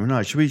present in a moment.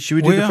 No, should we do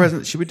the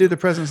present? Should we do the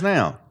presents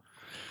now?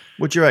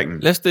 What do you reckon?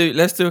 Let's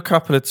do a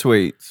couple of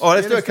tweets. Oh,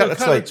 let's do a couple of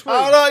tweets.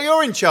 Oh, no,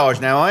 you're in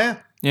charge now, are you?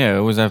 Yeah,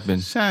 always have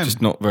been. Sam.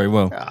 Just not very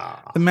well.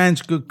 The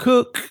man's a good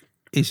cook.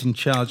 He's in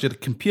charge of the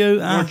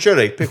computer. Or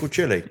chili, pickled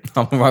chili.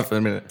 I'm all right for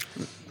a minute.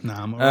 No,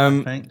 I'm all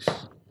right, thanks.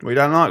 We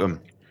don't like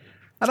them.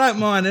 I don't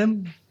mind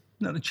them.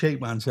 Not the cheap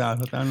ones, though. I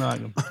don't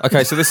like them.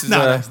 Okay, so this is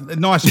a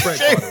nice spread.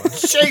 by the way.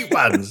 Cheap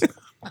ones.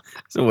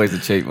 it's always the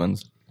cheap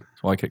ones.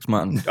 That's why he cooks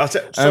mutton.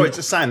 Sorry, it's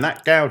the same.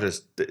 That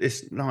Gouda's,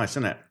 it's nice,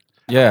 isn't it?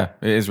 Yeah,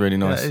 it is really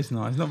nice. Yeah, it is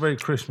nice. It's not very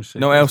Christmassy.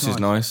 You know what else is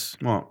nice?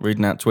 What?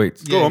 Reading out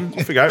tweets. Go on,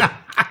 off we go.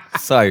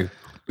 So,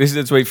 this is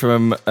a tweet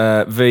from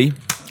V.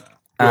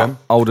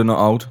 Old or not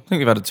old. I think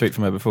we've had a tweet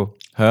from her before.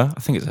 Her? I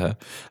think it's her.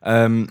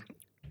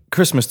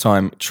 Christmas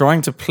time,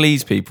 trying to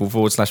please people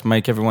 /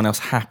 make everyone else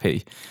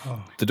happy.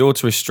 Oh. The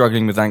daughter is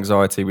struggling with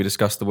anxiety. We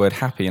discussed the word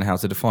happy and how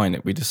to define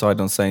it. We decided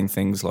on saying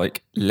things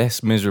like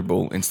less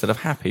miserable instead of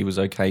happy was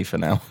okay for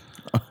now.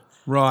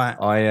 Right.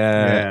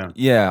 I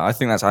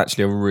think that's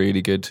actually a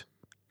really good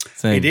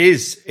thing. It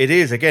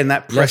is. Again,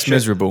 that pressure. Less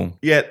miserable.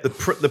 Yeah,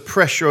 the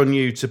pressure on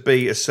you to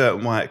be a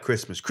certain way at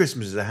Christmas.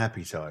 Christmas is a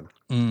happy time.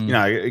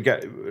 I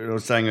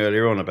was saying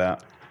earlier on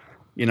about,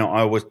 I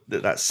always,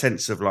 that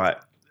sense of like,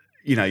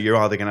 you're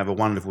either going to have a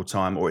wonderful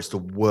time or it's the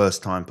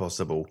worst time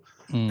possible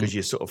because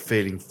you're sort of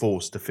feeling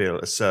forced to feel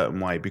a certain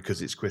way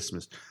because it's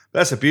Christmas.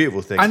 That's a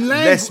beautiful thing. And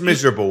less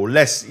miserable,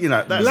 less,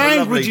 that's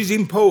language is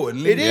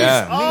important. It is.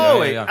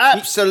 Yeah. It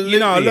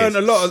absolutely I learned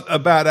a lot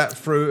about that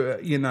through,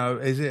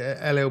 is it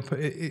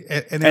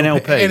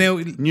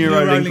NLP?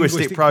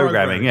 Neuro-linguistic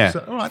programming, yeah.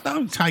 So, all right,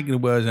 don't take the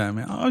words out of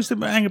me. I used to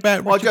hang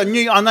about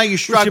I know you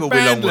struggle with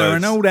long words.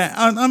 And all that.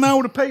 I know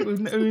all the people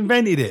who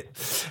invented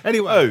it.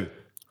 Anyway. Who?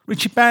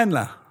 Richard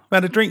Bandler.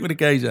 Had a drink with a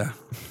geezer.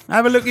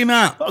 Have a look him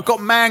up. I got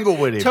mangled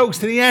with him. Talks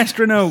to the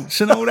astronauts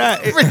and all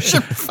that.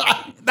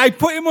 They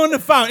put him on the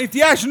phone. If the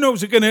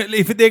astronauts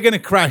if they're gonna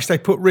crash, they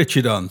put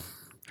Richard on.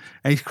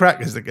 And he's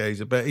crack as the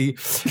geezer, but he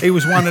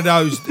was one of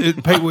those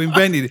people who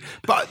invented it.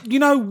 But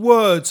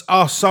words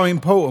are so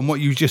important. What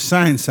you were just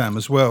saying, Sam,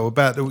 as well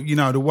about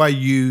the way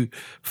you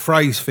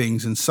phrase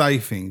things and say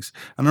things.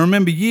 And I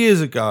remember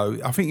years ago,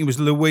 I think it was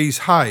Louise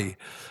Hay,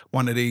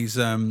 one of these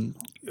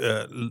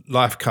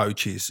life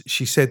coaches.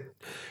 She said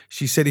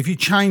if you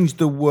change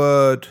the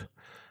word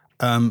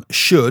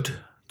should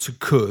to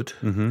could,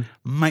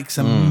 makes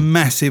a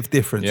massive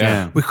difference.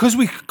 Yeah. Because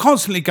we're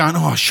constantly going,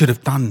 I should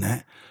have done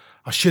that.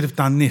 I should have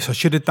done this. I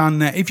should have done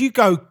that. If you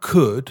go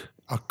could,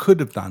 I could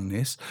have done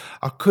this.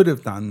 I could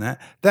have done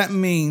that. That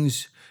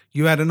means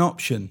you had an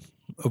option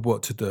of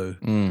what to do.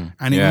 And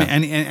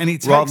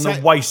it takes rather than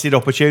a wasted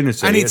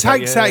opportunity. And it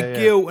takes that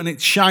guilt and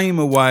its shame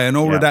away and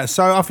all of that.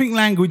 So I think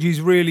language is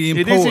really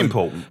important. It is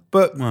important.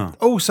 But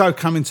also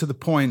coming to the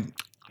point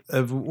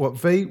of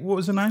what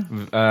was the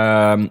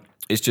name?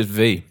 It's just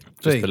V.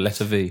 Just the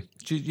letter V.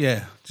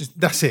 Just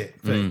that's it.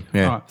 V.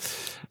 Yeah. All right.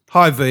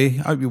 Hi V,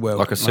 hope you're well.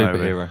 Like a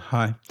superhero.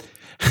 Hi.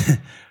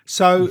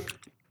 So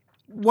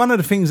one of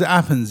the things that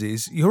happens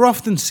is you're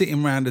often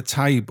sitting around a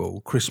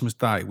table Christmas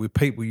Day with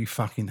people you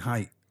fucking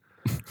hate.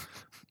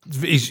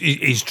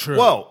 Is true.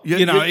 Well,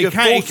 you're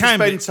forced to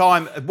spend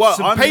time. Well,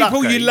 some I'm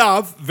people lucky. you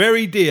love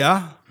very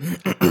dear.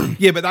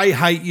 Yeah, but they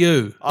hate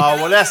you. Oh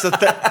well, that's the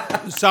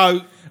thing.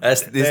 So I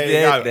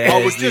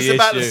was just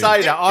about to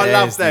say that. I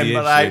love them,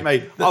 but they hate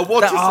me. I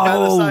was just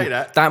about to say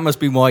that. That must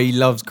be why he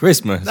loves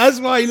Christmas. That's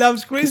why he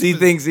loves Christmas. Because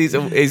he thinks he's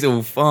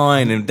all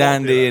fine and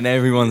dandy and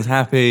everyone's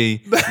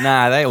happy.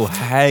 Nah, they all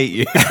hate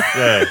you.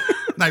 Yeah.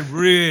 They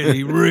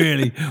really,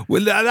 really.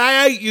 Well,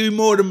 they hate you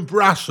more than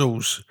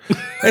Brussels.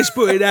 Let's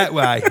put it that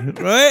way,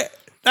 right?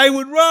 They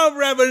would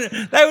rather have a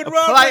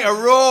plate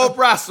of raw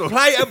Brussels.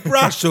 Plate of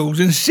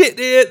Brussels and sit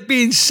there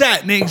being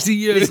sat next to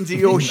you. Listen to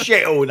your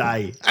shit all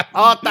day.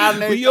 I've done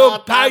this. With your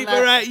paper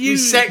at you.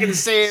 Second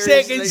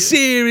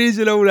series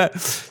and all that.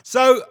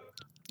 So,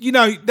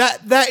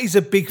 that is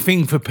a big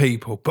thing for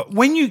people. But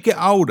when you get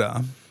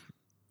older,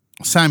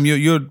 Sam,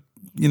 you're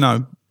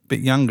a bit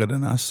younger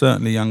than us,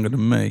 certainly younger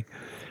than me.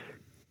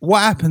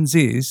 What happens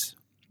is,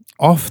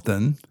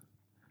 often,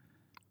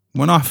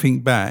 when I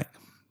think back,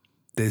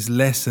 there's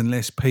less and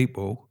less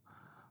people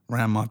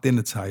around my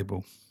dinner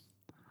table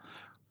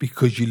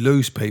because you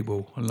lose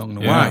people along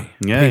the Yeah. way.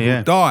 Yeah, people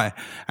yeah. die.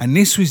 And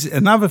this was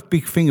another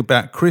big thing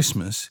about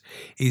Christmas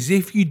is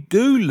if you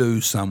do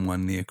lose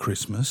someone near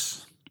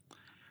Christmas,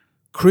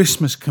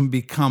 Christmas can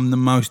become the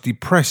most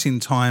depressing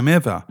time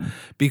ever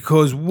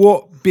because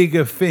what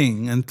bigger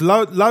thing, and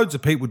loads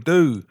of people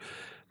do.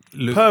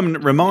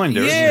 Permanent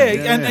reminder. Yeah,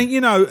 isn't it? and you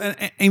know,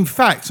 in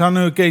fact, I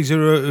know a geezer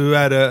who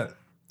had a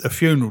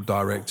funeral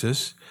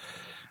directors,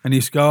 and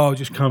he's go, "Oh,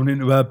 just coming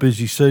into our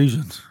busy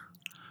season."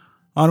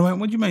 I went,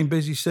 "What do you mean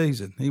busy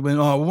season?" He went,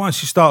 "Oh, well,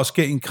 once it starts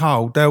getting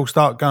cold, they'll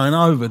start going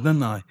over, don't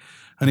they?"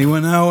 And he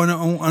went, "Oh,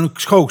 and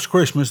of course,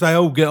 Christmas, they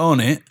all get on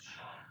it."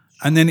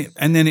 And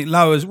then it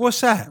lowers.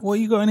 What's that? What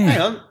you got in here?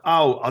 Hang on.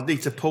 Oh, I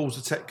need to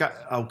pause the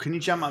Oh, can you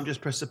jump up and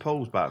just press the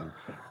pause button?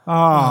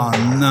 Oh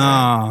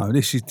no!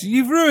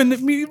 You've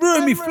ruined me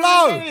flow.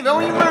 Oh,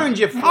 you ruined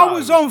your flow. I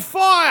was on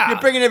fire. You're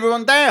bringing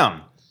everyone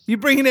down. You're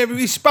bringing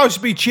everything. You're supposed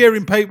to be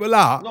cheering people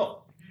up.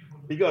 Not.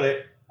 You got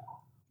it.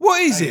 What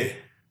is it?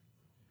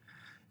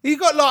 You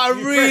got like a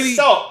You really, press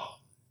stop.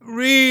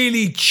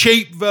 really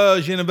cheap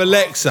version of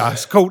Alexa.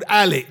 It's called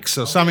Alex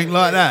or something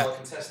like that. I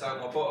can test out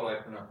my bottle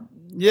opener.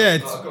 Yeah.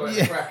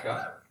 yeah.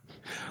 Cracker.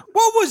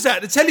 What was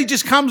that? The telly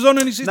just comes on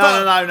and it's just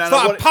No, like, no. It's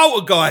like What a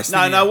poltergeist.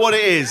 No, in no. here. What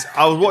it is,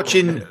 I was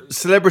watching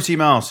Celebrity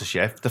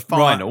MasterChef, the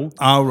final, Right.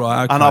 Oh,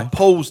 right. Okay. and I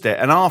paused it,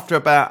 and after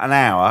about an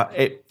hour,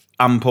 it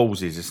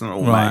unpauses. It's not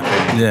automatic.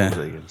 Right,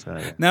 yeah. So,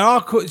 yeah. Now, I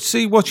could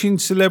see watching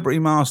Celebrity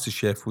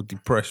MasterChef would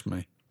depress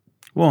me.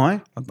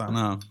 Why? I don't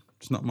know.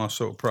 It's not my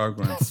sort of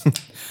program. Just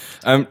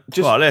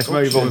Right, let's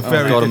move on.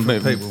 Very God,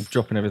 different I'm people.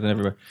 dropping everything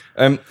everywhere.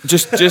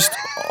 Just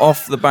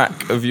off the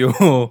back of your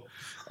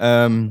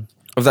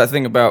of that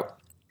thing about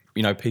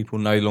people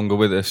no longer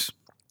with us.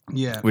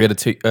 Yeah. We had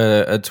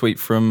a tweet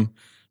from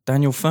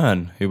Daniel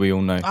Fern, who we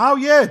all know. Oh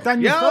yeah,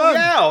 Daniel Yeah,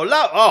 Fern.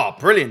 oh,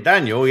 brilliant,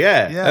 Daniel.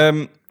 Yeah.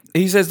 Yeah.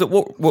 He says that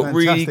what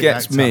really Fantastic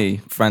gets actor. me,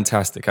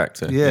 fantastic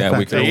actor. Yeah,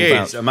 we can He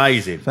all is vouch.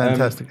 amazing.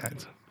 Fantastic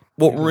actor.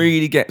 What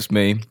really gets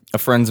me are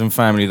friends and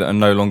family that are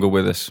no longer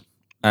with us.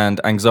 And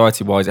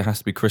anxiety-wise, it has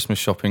to be Christmas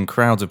shopping,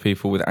 crowds of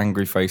people with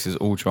angry faces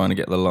all trying to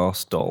get the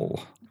last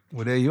doll.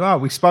 Well, there you are.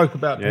 We spoke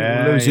about people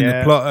Yeah, losing the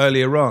yeah. plot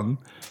earlier on,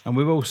 and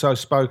we've also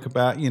spoke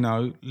about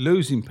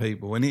losing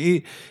people, and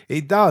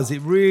it does.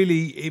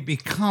 It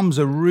becomes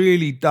a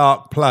really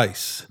dark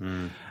place,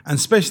 and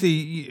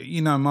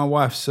especially my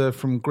wife's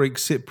from Greek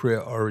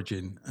Cypriot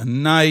origin,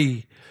 and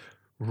they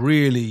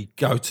really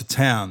go to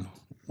town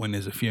when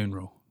there's a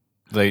funeral.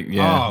 They're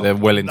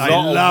well into they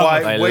it.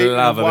 love They it.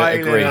 love a bit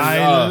of grief.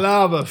 I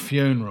love a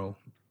funeral.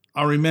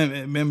 I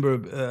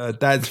remember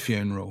Dad's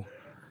funeral.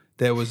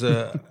 There was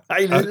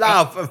They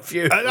love a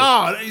few.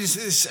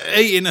 it's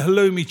eating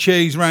halloumi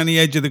cheese around the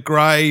edge of the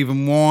grave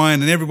and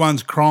wine, and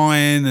everyone's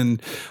crying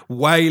and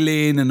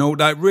wailing and all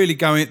that. Really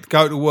go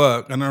to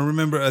work. And I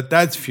remember at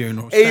Dad's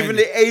funeral, Even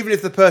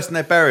if the person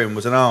they're burying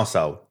was an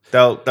arsehole,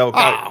 they'll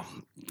go.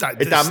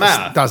 It doesn't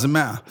matter. Doesn't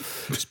matter.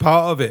 It's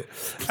part of it.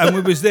 And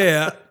we was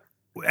there,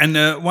 and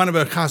one of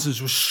her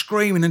cousins was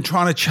screaming and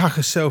trying to chuck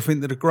herself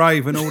into the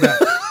grave and all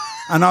that.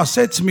 And I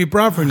said to my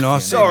brother-in-law, I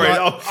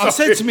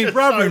said to my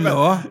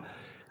brother-in-law,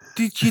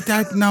 "Did your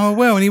dad know her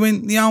well?" And he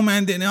went, "The old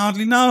man didn't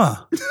hardly know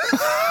her."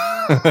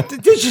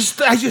 They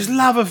just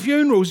love her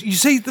funerals. You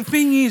see, the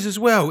thing is as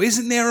well,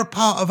 isn't there a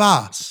part of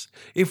us,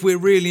 if we're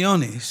really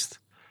honest,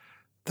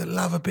 that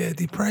love a bit of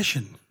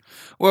depression?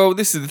 Well,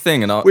 this is the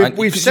thing, and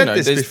We've said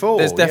this before,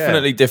 There's yeah.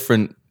 definitely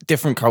different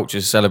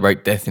cultures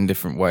celebrate death in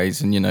different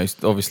ways, and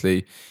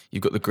obviously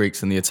you've got the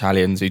Greeks and the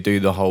Italians who do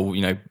the whole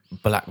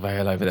black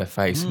veil over their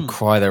face and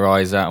cry their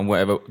eyes out and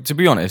whatever. To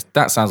be honest,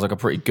 that sounds like a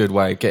pretty good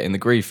way of getting the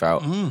grief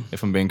out,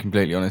 if I'm being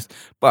completely honest.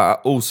 But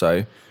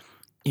also,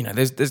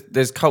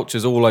 there's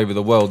cultures all over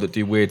the world that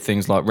do weird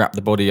things like wrap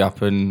the body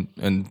up and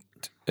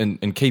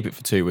keep it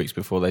for 2 weeks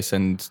before they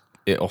send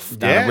it off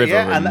down a river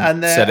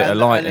and set it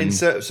alight. And in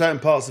certain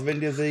parts of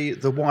India,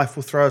 the wife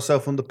will throw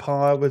herself on the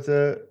pyre with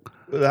the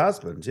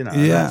husband.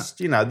 Yeah.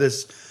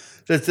 There's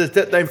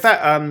in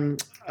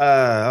fact,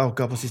 oh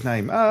God, what's his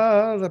name?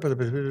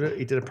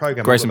 He did a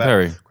program. Grayson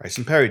Perry.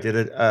 Grayson Perry did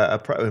an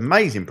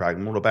amazing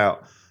program all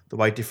about the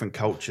way different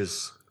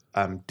cultures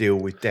deal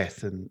with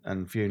death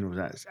and funerals.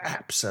 That's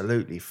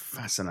absolutely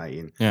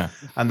fascinating. Yeah.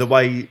 And the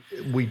way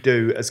we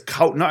do as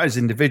not as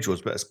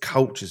individuals, but as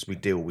cultures, we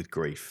deal with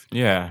grief.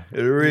 Yeah.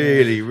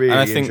 Really, really And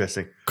I think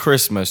interesting.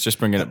 Christmas, just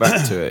bringing it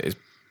back to it, is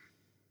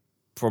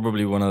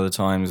probably one of the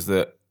times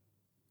that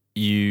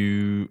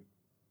you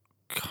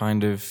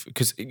kind of,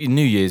 because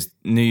New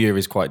Year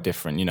is quite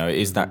different. It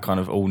is that kind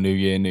of all New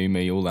Year, new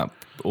me, all that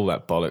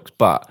bollocks.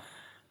 But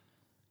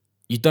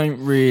you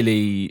don't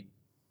really.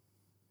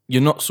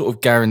 You're not sort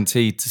of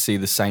guaranteed to see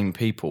the same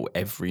people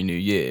every New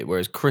Year,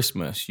 whereas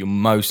Christmas, you're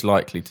most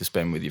likely to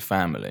spend with your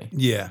family.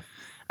 Yeah.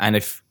 And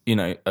if,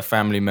 a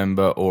family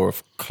member or a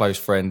close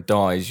friend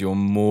dies, you're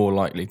more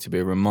likely to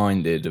be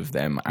reminded of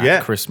them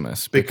at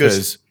Christmas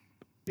because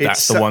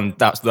that's the one,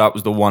 that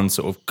was the one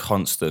sort of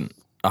constant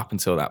up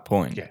until that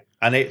point. Yeah.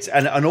 And it's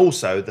and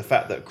also the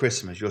fact that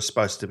Christmas you're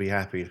supposed to be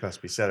happy, you're supposed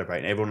to be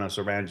celebrating. Everyone else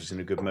around you's in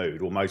a good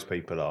mood, or most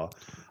people are,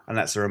 and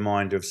that's a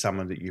reminder of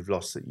someone that you've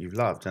lost that you've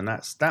loved, and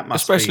that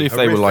must Especially be if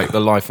they were horrific. like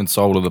the life and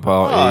soul of the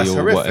party it's or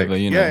horrific. whatever,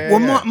 you know. Yeah,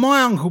 Well,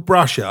 my Uncle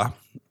Brusher,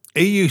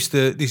 he used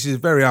to, this is a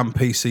very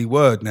un-PC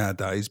word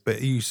nowadays, but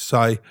he used to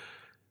say,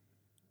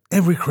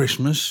 every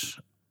Christmas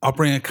I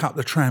bring a couple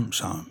of tramps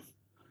home.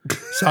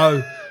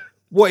 So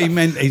what he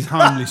meant is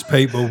homeless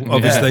people,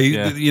 obviously.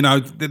 Yeah. You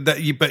know,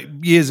 but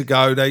years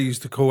ago they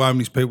used to call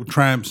homeless people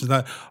tramps. And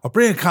I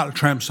bring a couple of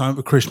tramps home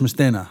for Christmas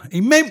dinner. He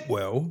meant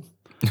well,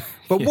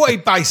 but what he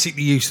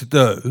basically used to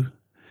do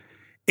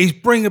is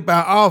bring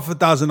about half a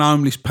dozen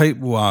homeless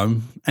people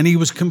home, and he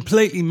was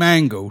completely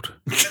mangled.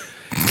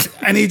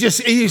 And he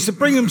used to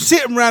bring them,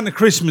 sit them around the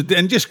Christmas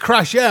and just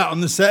crash out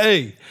on the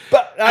settee.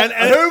 But And-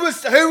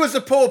 who was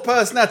the poor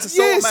person that had to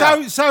sort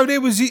them out? So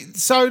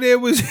there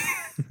was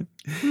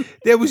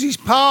there was his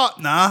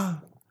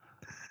partner,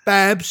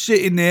 Babs,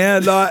 sitting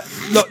there like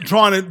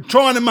trying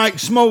to make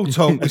small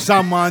talk with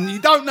someone. You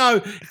don't know.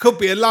 It could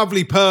be a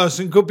lovely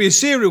person, could be a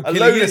serial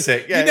killer.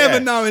 lunatic, You yeah, never yeah.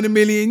 know in a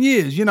million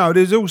years. You know,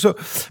 there's also,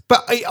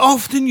 but it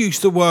often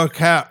used to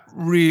work out.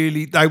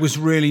 Really, they was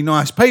really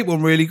nice people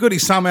and really good.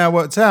 It somehow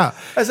worked out.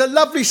 There's a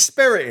lovely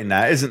spirit in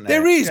that, isn't there?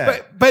 There is, Yeah.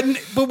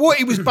 but what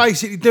he was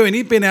basically doing,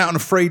 he'd been out on a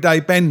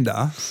 3-day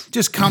bender,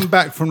 just come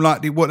back from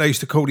like what they used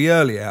to call the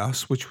Early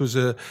House, which was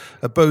a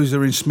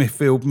boozer in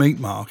Smithfield Meat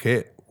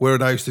Market, where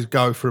they used to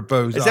go for a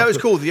booze. Is that what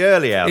it's called, the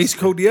Early House? It's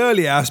called the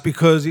Early House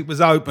because it was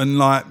open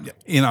like,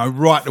 you know,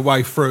 right the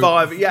way through.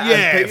 5,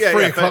 yeah, and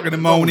 3 o'clock in the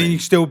morning,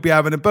 you'd still be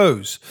having a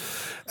booze.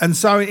 And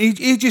so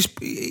he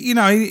just, you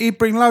know, he'd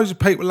bring loads of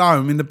people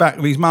home in the back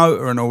of his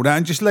motor and all that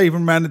and just leave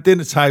them around the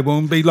dinner table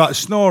and be like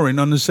snoring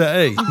on the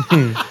settee.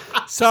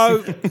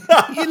 So,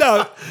 you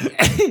know,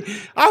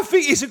 I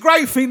think it's a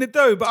great thing to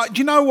do. But do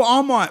you know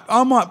what?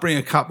 I might bring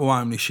a couple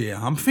home this year.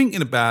 I'm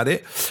thinking about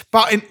it.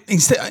 But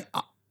instead,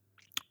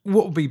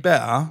 what would be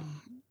better,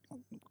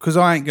 because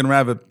I ain't going to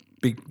have a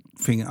big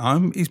thing at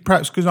home, is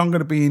perhaps because I'm going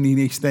to be in the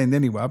East End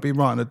anyway. I'll be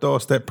right on the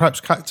doorstep.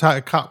 Perhaps take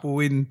a couple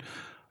in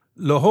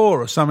Lahore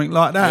or something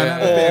like that. Yeah.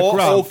 And have a bit of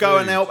grub. Or go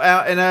and help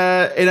out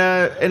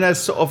in a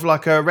sort of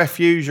like a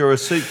refuge or a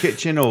soup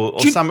kitchen or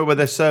somewhere where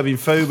they're serving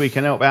food. We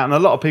can help out, and a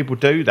lot of people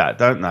do that,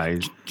 don't they?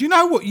 Do you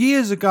know what?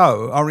 Years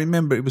ago, I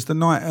remember it was the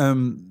night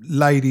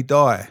Lady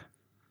Di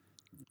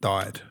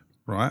died,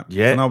 right?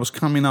 Yeah. And I was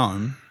coming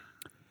home,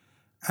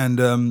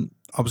 and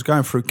I was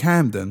going through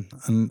Camden,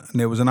 and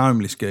there was an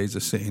homeless geezer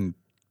sitting.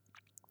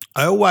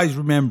 I always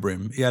remember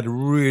him. He had a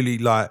really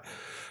like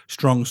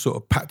strong sort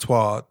of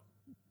patois,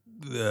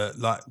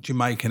 like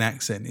Jamaican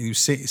accent. He was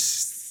sitting,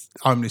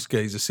 homeless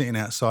geezer sitting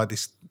outside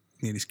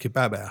near this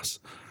kebab house,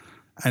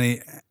 and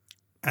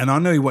I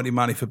knew he wanted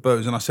money for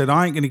booze, and I said,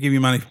 I ain't going to give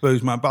you money for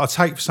booze, mate, but I'll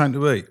take you for something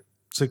to eat. I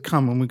said,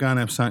 come on, we're going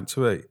to have something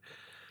to eat.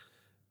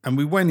 And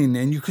we went in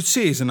there, and you could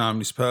see he's an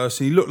homeless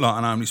person. He looked like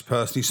an homeless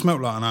person. He smelled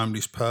like an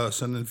homeless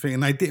person, and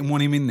they didn't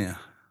want him in there.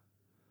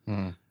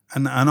 And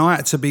I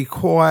had to be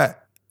quite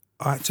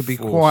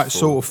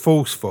sort of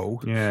forceful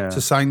to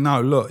say,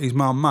 no, look, he's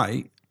my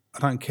mate. I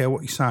don't care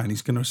what he's saying.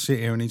 He's going to sit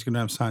here and he's going to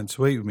have something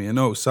to eat with me and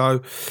all.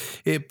 So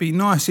it'd be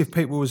nice if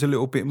people was a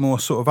little bit more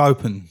sort of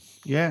open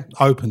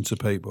to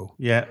people.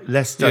 Yeah,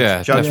 less Yeah,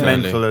 judgmental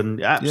definitely.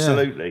 and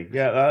absolutely.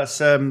 Yeah,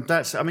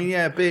 that's. I mean,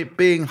 yeah,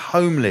 being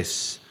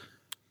homeless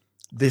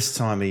this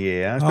time of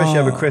year, especially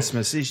over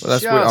Christmas, is Well,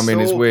 that's just. weird. I mean,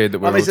 it's weird that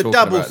we're all it's a talking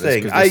double about this,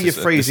 thing. 'cause this You're is-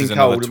 this freezing is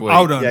another cold. tweet.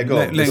 Hold on. Yeah, go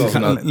on. Let Go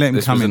him on. come- let him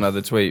This come was in.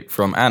 another tweet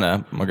from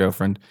Anna, my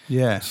girlfriend.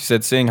 Yeah. She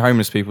said, seeing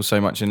homeless people so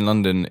much in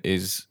London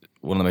is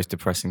one of the most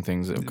depressing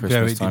things at Christmas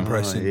Very time.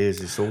 depressing. It is.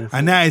 It's awful.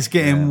 And that is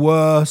getting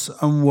worse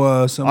and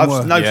worse and I've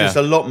worse. noticed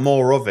Yeah. a lot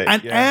more of it.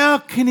 And yeah. how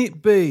can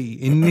it be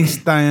in this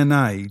day and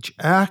age?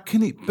 How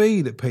can it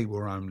be that people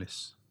are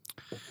homeless?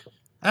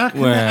 How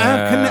can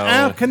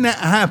that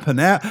happen?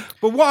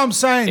 But what I'm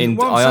saying,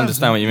 I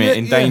understand what you mean.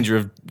 In danger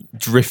of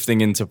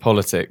drifting into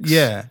politics.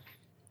 Yeah.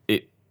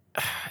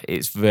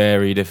 It's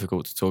very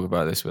difficult to talk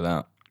about this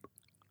without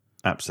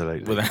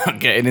Absolutely.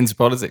 getting into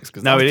politics.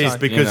 'cause No, it is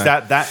sometimes, because you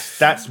know.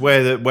 that's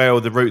where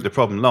the root of the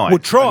problem lies. Well,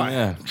 try.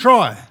 Yeah.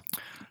 Try.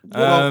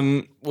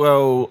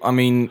 Well, I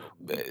mean,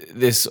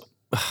 this.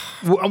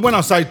 And when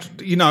I say,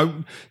 you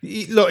know,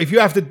 look, if you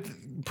have to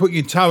put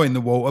your toe in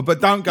the water, but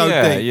don't go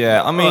Yeah, deep.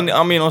 yeah. I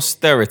mean,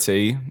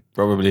 austerity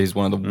probably is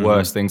one of the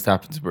worst things to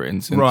happen to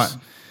Britain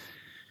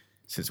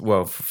since,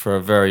 for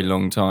a very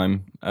long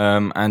time.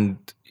 And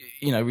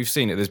you know, we've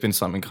seen it. There's been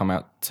something come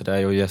out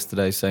today or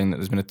yesterday saying that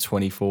there's been a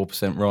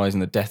 24% rise in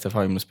the death of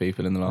homeless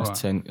people in the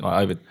last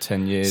over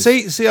 10 years.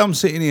 See, I'm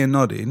sitting here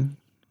nodding,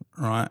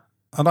 right?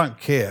 I don't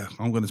care.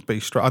 I'm going to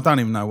be straight. I don't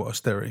even know what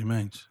austerity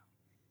means.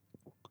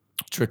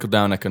 Trickle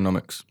down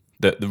economics.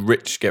 The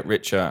rich get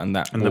richer, and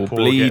that And the will poor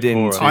bleed get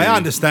poorer. into. I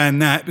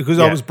understand that because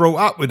I was brought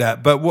up with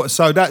that. But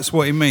so that's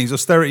what it means.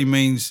 Austerity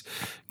means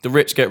The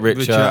rich get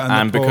richer, and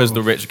and the because poor-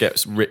 the rich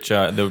gets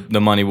richer,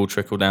 the money will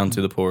trickle down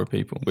to the poorer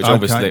people. Which Okay.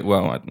 obviously,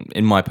 well,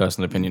 in my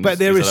personal opinion, But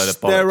is a load of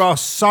bollocks. there are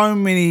so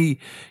many,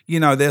 you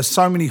know, there's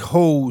so many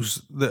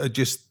halls that are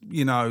just,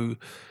 you know,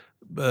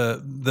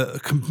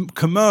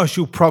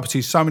 commercial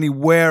properties, so many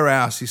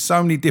warehouses,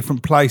 so many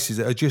different places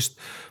that are just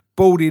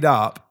boarded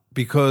up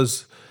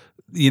because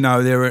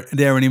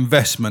they're an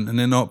investment and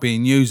they're not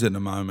being used at the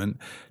moment.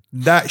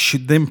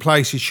 Them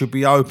places should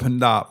be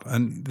opened up,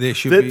 and there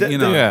should be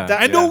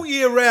all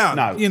year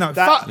round. No,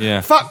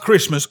 fuck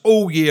Christmas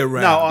all year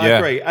round. No, I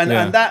agree,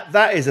 and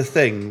that is a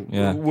thing.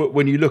 Yeah.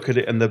 When you look at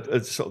it and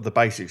the sort of the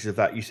basics of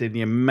that, you see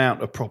the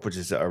amount of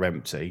properties that are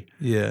empty,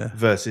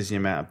 versus the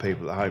amount of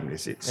people that are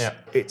homeless. It's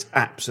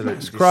absolutely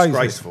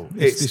disgraceful.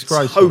 It's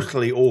disgraceful.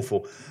 Totally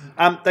awful.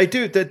 They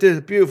do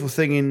a beautiful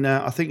thing in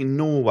I think in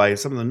Norway,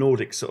 some of the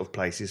Nordic sort of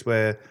places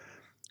where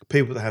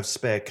people that have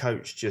spare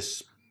coats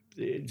just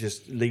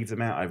leave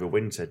them out over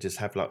winter. Just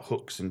have like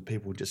hooks, and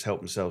people just help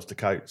themselves to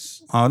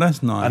coats. Oh,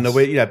 that's nice. And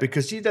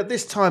because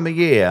this time of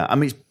year, I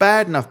mean, it's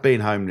bad enough being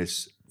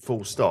homeless,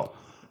 full stop.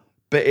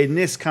 But in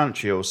this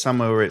country or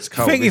somewhere where it's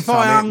cold,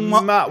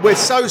 we're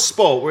so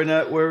spoilt.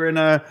 We're in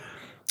a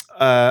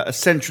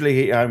centrally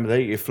heated home with a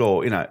heated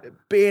floor.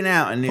 Being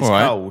out in this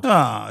cold.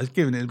 It's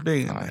giving it a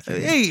big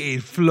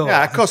heated floor.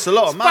 Yeah, it costs a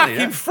lot of money.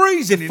 Fucking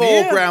freezing in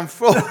here. 4-ground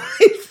floor.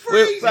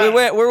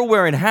 We're all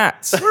wearing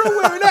hats. We're all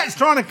wearing hats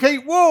trying to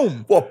keep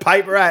warm. What,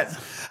 paper hats?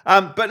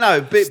 But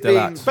no,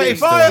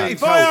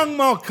 if I hung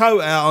my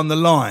coat out on the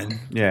line,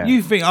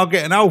 you think I'll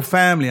get an whole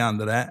family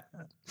under that?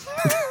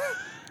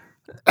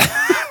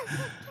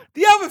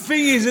 The other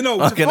thing is,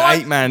 like an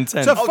 8-man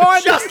tent. I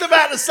was just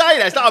about to say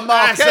that. It's like a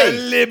marquee. That's a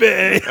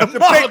Liberty.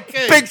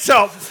 The big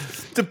top.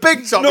 The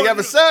big top. You have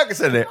a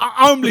circus in it.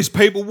 Homeless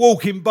people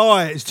walking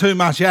by, it's too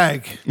much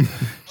ag. You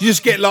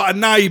just get like a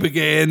neighbour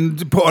getting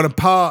to put on a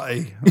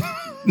party.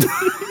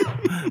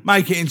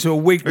 Make it into a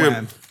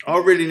wigwam. I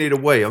really need a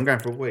wee. I'm going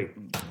for a wee.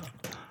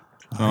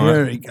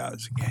 Here he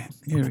goes again.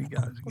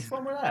 What's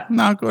wrong with that?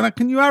 No, go on.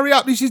 Can you hurry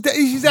up? This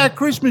is our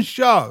Christmas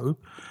show.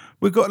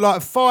 We've got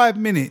like 5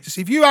 minutes.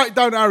 If you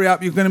don't hurry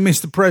up, you're going to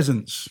miss the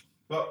presents.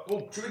 Should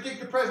we dig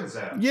the presents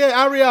out?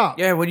 Yeah, hurry up.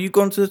 Yeah, well, you've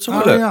gone to the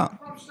toilet. Hurry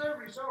up. I'm so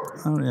sorry.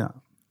 Hurry up.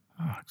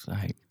 Oh, sake. I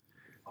didn't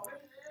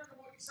hear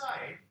what you're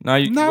saying.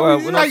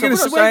 We're not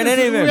saying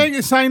anything. We ain't going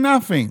to say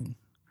nothing.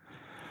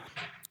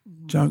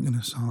 Joking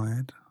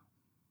aside,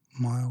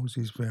 Miles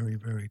is very,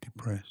 very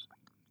depressed.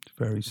 It's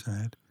very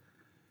sad.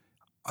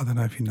 I don't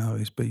know if you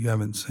noticed, but you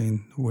haven't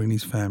seen, we're in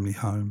his family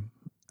home,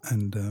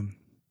 and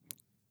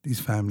his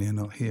family are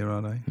not here,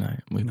 are they? No,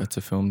 we've had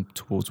to film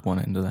towards one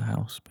end of the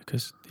house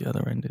because the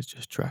other end is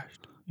just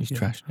trashed. He's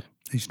trashed it.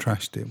 He's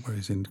trashed it where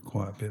he's in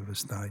quite a bit of a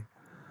state.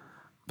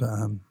 But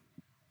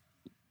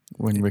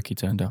when Ricky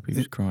turned up, he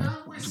was crying.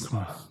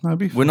 no,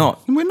 We're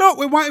not. We're not.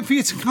 We're waiting for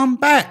you to come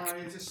back. How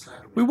are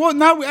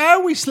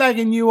we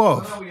slagging you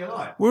off?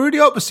 We're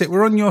the opposite.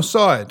 We're on your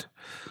side.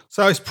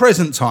 So it's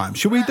present time.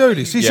 Should we do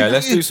this?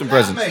 Let's do some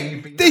presents.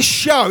 This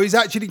show is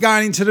actually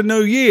going into the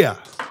new year.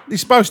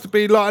 It's supposed to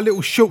be like a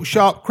little short,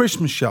 sharp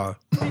Christmas show.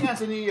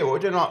 That's a new year. We're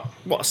doing like,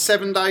 a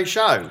 7-day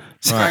show?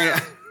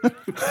 Right.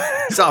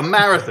 It's like a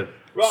marathon.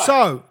 Right.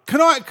 So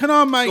can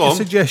I make a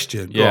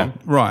suggestion? Yeah.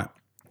 Right.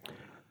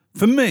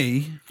 For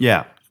me,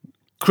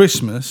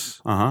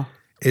 Christmas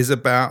is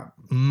about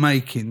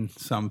making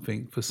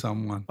something for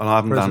someone. Well, I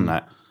haven't done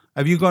that.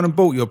 Have you gone and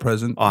bought your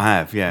present? I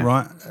have, yeah.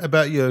 Right. How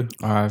about you?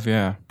 I have,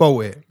 yeah.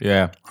 Bought it?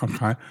 Yeah.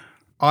 Okay.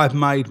 I've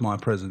made my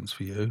presents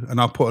for you,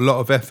 and I put a lot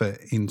of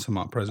effort into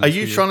my presents. Are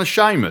you trying to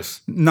shame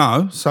us?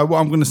 No. So what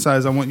I'm going to say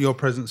is I want your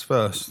presents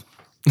first.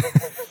 Okay.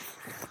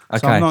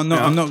 So I'm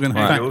not going to.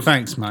 Right.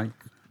 Thanks, mate.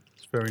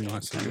 It's very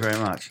nice. Thank you very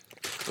much.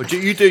 Well,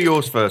 you do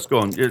yours first. Go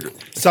on.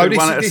 So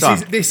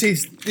this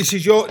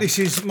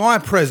is my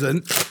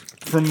present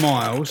from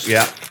Miles.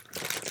 Yeah.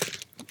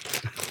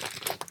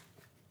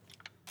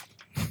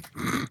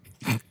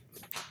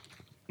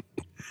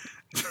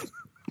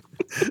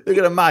 Look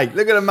at the mate.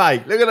 Look at the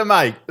mate. Look at the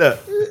mate.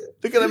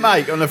 Look at the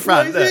mate on the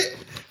front. What is it?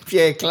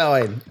 Pierre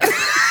Klein.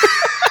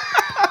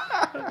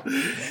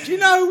 Do you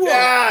know what?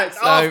 Yeah, it's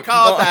off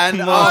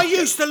Cardan. I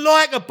used to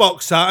like a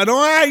boxer, and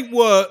I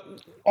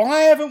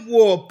haven't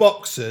wore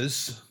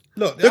boxers.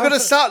 Look at the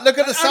size of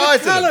them.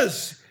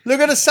 Colours.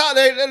 Look at the size.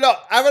 Look,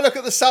 have a look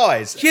at the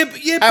size. Yeah.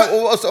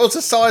 What's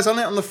the size on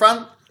it on the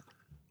front?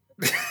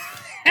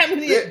 How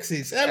many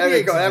X's? How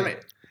many?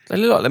 They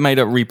look like they're made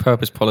of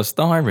repurposed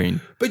polystyrene.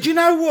 But you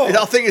know what?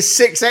 I think it's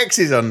 6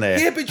 X's on there.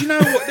 Yeah, but you know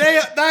what? They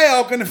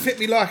are going to fit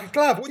me like a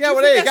glove.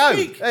 There you go.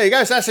 Big? There you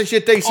go. So that's actually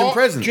a decent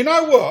present. Do you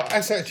know what?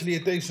 That's actually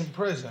a decent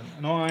present.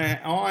 And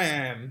I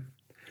am.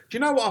 Do you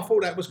know what I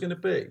thought that was going to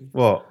be?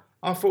 What?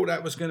 I thought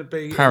that was going to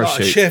be Parachute. like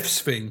a chef's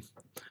thing.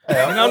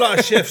 Like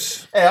a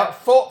chef's. Yeah,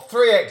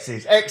 3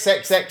 X's.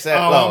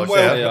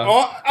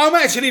 XXXL. I'm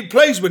actually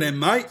pleased with him,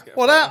 mate.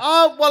 Well,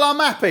 I'm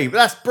happy. But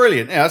that's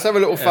brilliant. Yeah, let's have a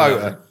little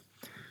photo.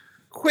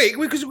 Quick,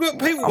 because we've got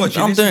people watching.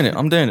 I'm doing it.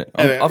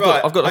 I've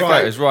got the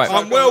photos right.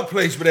 I'm well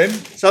pleased with him.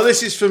 So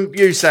this is from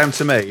you, Sam,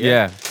 to me.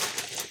 Yeah.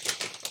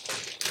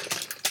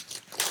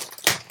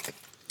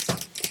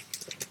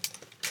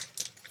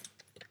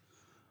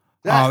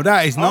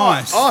 That is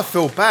nice. I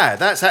feel bad.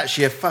 That's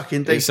actually a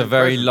fucking decent. It's a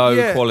very present.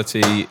 low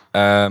quality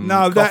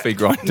coffee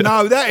grinder.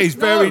 No, that is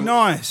very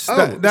nice.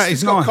 That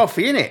is got nice.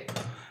 coffee in it.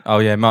 Oh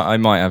yeah, I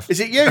might have.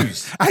 Is it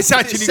used? That's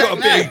actually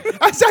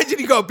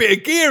got a bit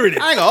of gear in it.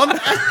 Hang on.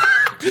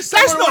 That's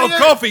not a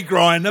coffee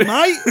grinder,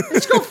 mate.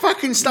 It's got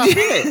fucking stuff in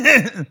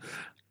it.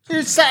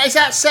 Is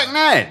that second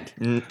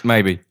hand?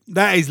 Maybe.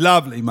 That is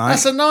lovely, mate.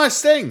 That's a nice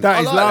thing. That I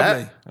is like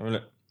lovely. that. Have a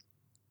look.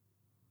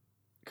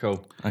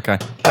 Cool. Okay.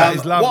 That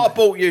is lovely. What I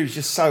bought you is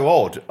just so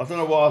odd. I don't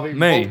know why I've even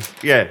Me?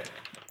 bought. Yeah.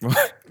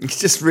 It's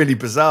just really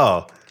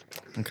bizarre.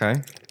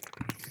 Okay.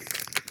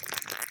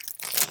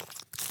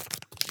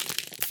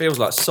 Feels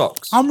like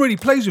socks. I'm really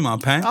pleased with my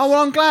pants. Oh,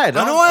 well, I'm glad.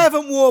 And I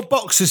haven't wore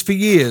boxers for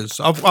years.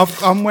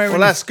 I'm wearing. Well,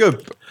 that's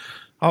good.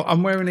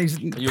 I'm wearing these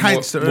You're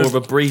pants more that are of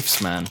a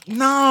briefs man.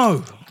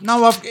 no.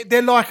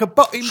 They're like in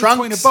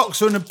between a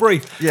boxer and a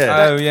brief.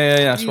 Yeah. Oh yeah.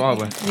 That's what I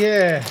went.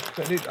 Yeah,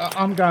 but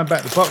I'm going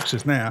back to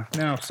boxers now.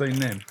 Now I've seen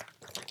them,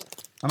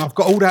 and I've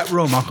got all that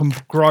room. I can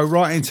grow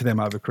right into them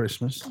over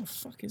Christmas. What the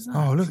fuck is that?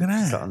 Oh, look at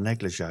It's that! like a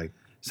negligee.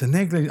 It's a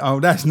negligee. Oh,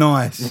 that's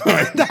nice.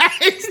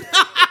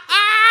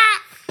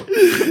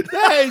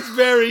 that is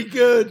very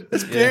good.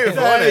 It's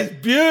beautiful, That isn't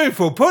is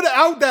beautiful.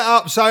 Hold that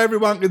up so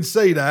everyone can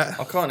see that.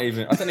 I don't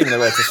even know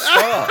where to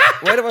start.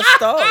 Where do I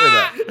start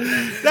with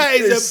that? That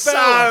is It's a so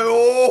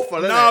belt. awful,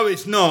 isn't No, it?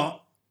 it's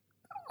not.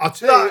 I'll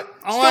tell No, you.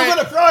 still got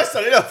a price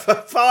on it, look, for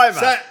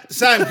 £5.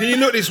 Sam, can you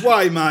look this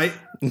way, mate?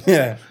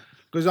 Yeah.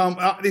 Because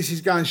this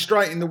is going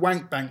straight in the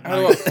wank bank,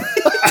 mate.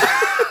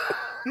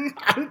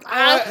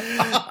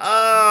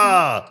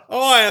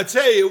 I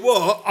tell you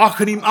what, I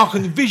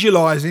can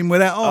visualise him with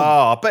that on.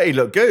 Oh, I bet he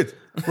looked good.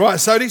 Right,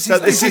 so this So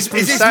is this is from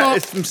Sam,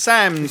 it's from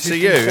Sam to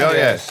you. from Sam. Oh,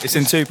 yes. It's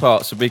in two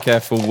parts, so be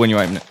careful when you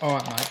open it. all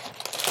right, mate.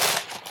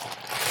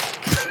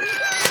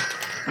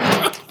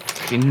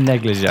 In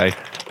negligee.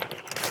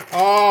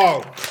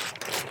 Oh,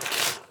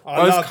 I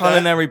Both love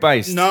culinary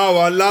based. that. No,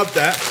 I love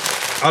that.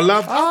 I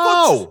love.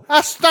 Oh,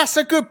 that's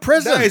a good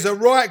present. that is a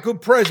right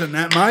good present,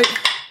 that mate.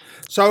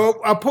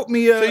 So I put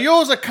me. So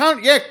yours are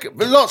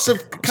lots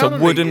of It's a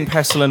wooden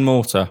pestle and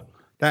mortar.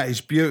 That is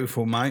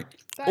beautiful, mate.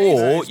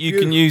 Or is you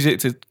can use it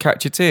to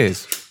catch your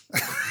tears.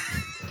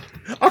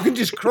 I can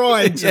just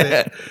cry into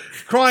it.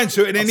 Cry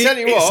into it and then I'll tell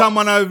you hit what.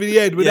 someone over the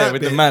head with that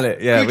with bit. the mallet.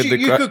 Yeah, with the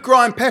you could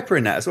grind pepper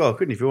in that as well,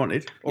 couldn't you, if you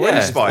wanted? Or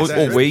any spice.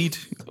 or weed.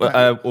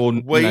 Or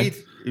Weed.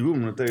 You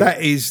wouldn't want to do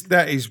That is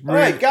All really.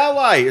 right, go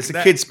away. It's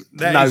a kid's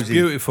That is nosy.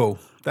 beautiful.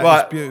 That is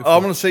Right, beautiful. I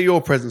want to see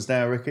your presents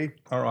now, Ricky.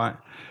 All right.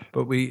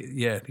 But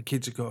the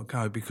kids have got to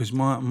go because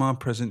my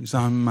present is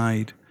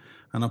homemade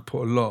and I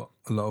put a lot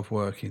of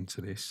work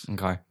into this.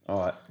 Okay. All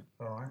right.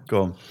 All right.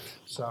 Go on.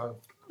 So,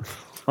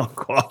 I'm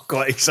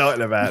quite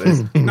excited about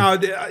this. no,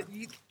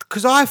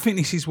 because I think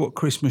this is what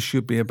Christmas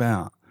should be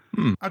about.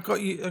 I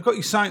got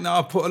you something that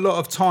I put a lot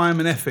of time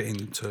and effort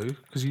into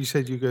because you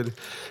said you're good.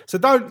 So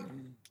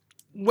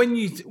when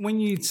you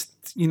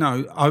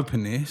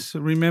open this,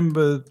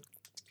 remember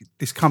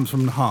this comes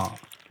from the heart.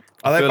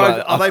 Are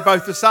they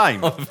both the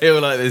same? I feel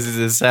like this is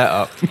a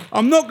setup.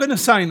 I'm not going to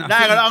say nothing. No,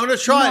 I'm going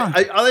to try.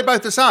 No. Are they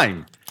both the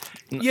same?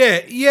 Yeah.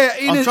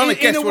 I'm trying to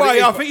guess in a what it way,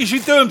 is, I think you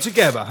should do them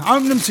together.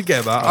 Open them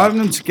together. Open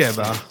them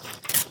together.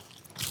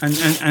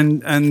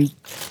 And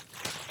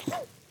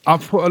I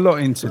put a lot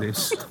into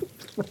this.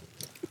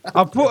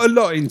 I put a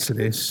lot into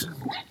this.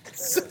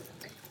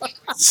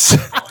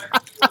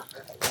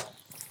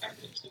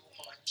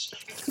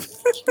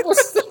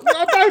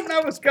 I don't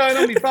know what's going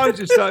on. My phone's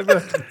just over.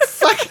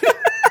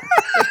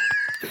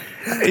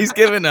 He's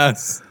given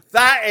us.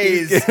 That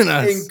is given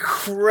us.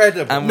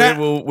 incredible. And Now-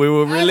 we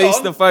will release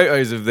on. the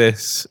photos of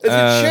this. Is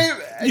it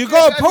tube? you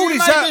gotta pull have you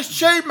this made out. this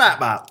tube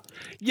map up.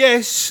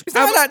 Yes. Is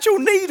that an actual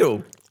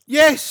needle?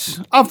 Yes,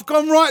 I've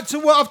gone right to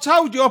what I've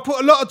told you. I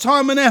put a lot of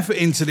time and effort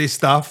into this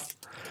stuff,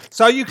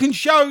 so you can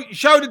show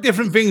the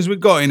different things we've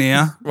got in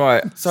here.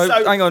 Right. So,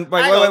 So, hang on.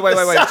 Wait. hang on.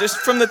 Wait. Just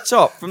from the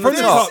top. From the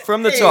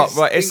top. is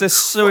Right. It's a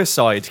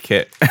suicide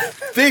kit.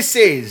 This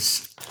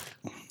is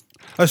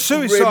A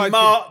suicide.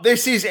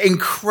 This is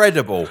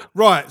incredible.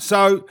 Right.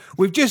 So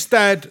we've just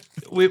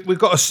we've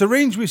got a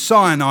syringe with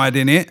cyanide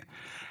in it.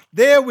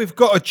 There we've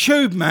got a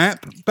tube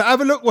map, but have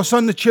a look what's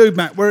on the tube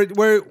map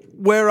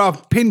where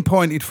I've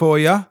pinpointed for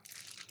you.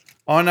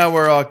 I know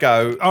where I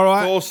go. All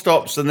right. 4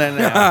 stops and then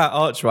out.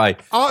 Archway.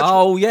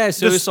 Oh yeah,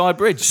 Suicide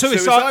Bridge.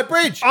 Suicide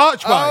Bridge.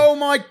 Archway. Oh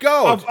my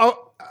God.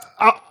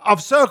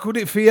 I've circled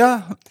it for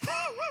you.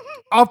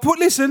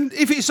 Listen,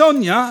 if it's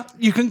on you,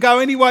 you can go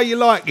any way you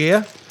like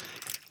here.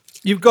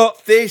 You've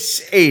got This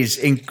is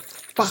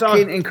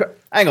fucking incredible.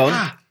 Hang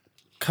on.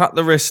 Cut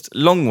the wrist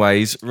long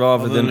ways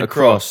rather than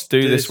across.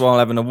 Do this while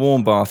having a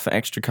warm bath for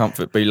extra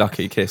comfort. Be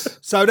lucky. Kiss.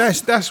 so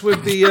that's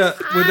with the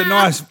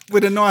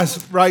with a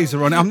nice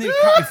razor on it. I'm going to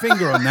cut my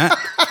finger on that.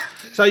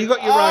 So you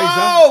got your Oh,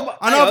 razor,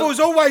 and hang I on. was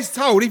always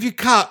told if you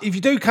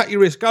do cut your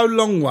wrist, go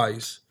long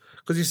ways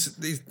because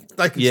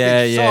they can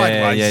stitch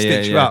sideways,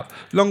 stitch you up.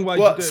 Long ways.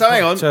 What? you do So it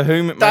hang on. To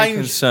whom it may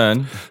Danger-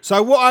 concern,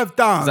 So what I've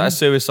done. is that a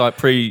suicide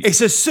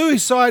It's a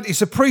suicide.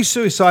 It's a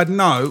pre-suicide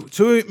note.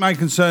 To whom it may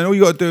concern, all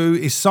you got to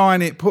do is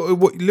sign it, put a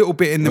little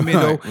bit in the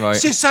middle. right.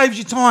 It just saves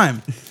you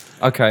time.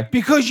 Okay.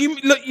 Because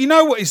you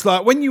know what it's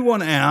like when you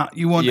want out,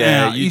 you want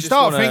out. you You just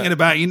start wanna- thinking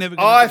about it, you're never.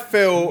 I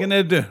feel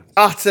gonna do.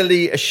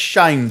 utterly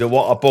ashamed of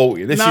what I bought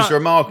you. This No, is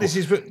remarkable. this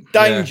is-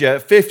 danger.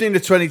 15 to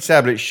 20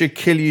 tablets should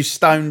kill you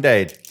stone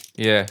dead.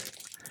 Yeah.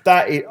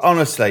 That is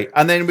honestly.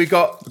 And then we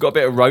got We've got a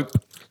bit of rope.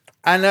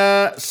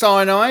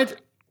 cyanide.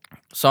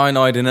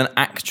 Cyanide in an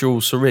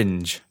actual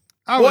syringe.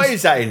 Oh, What it's-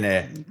 is that in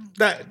there?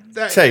 that?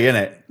 Tea, isn't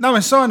it? No,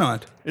 it's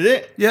cyanide. Is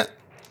it? Yeah,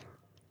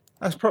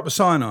 that's proper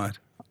cyanide.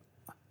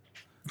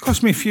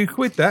 Cost me a few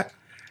quid that,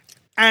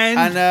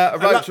 and A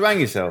rope to hang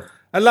yourself.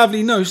 a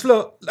lovely noose.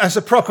 Look, that's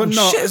a proper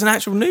knot. Shit, it's an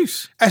actual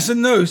noose. That's a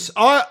noose.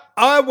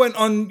 I went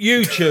on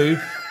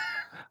YouTube.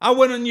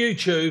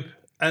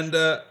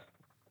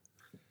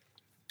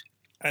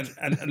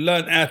 And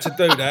learned how to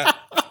do that.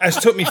 It's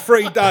took me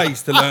 3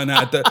 days to learn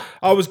how to do.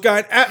 I was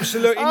going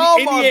absolutely.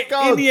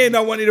 In the end, I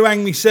wanted to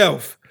hang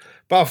myself,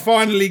 but I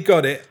finally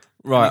got it.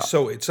 Right. and it's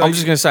sorted. So I'm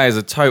just going to say, as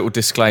a total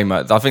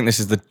disclaimer, I think this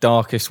is the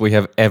darkest we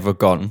have ever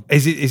gone.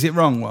 Is it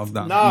wrong what I've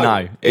done?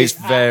 No, it's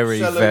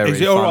very, absolutely- very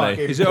Is it all right?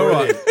 funny. Is it all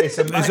right? It's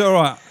amazing. Is it all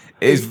right?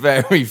 It's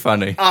very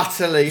funny.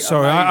 Utterly.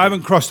 Sorry, I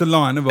haven't crossed the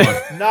line, have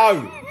I?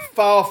 No,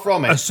 far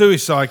from A it.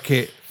 suicide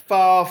kit.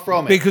 Far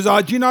from it. Because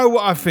do you know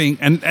what I think?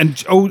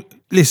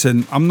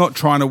 Listen, I'm not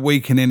trying to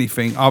weaken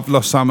anything. I've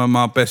lost some of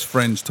my best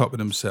friends top of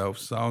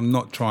themselves, so I'm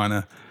not trying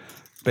to.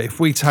 But if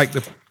we take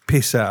the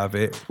piss out of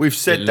it, We've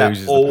said It that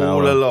loses the all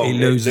power. along. It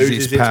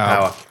loses its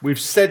power. We've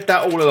said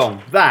that all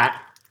along.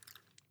 That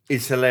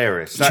is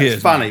hilarious. That's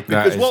Cheers, funny mate.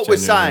 because That what is we're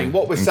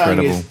genuinely saying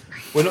is incredible.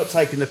 we're not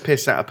taking the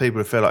piss out of people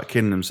who feel like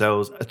killing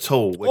themselves at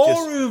all. We're or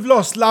just who've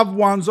lost loved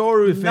ones, or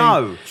who think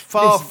no,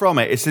 far from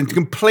it. It's a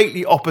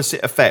completely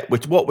opposite effect.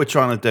 Which what we're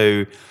trying to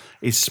do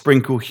is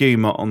sprinkle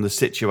humour on the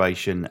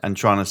situation and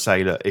trying to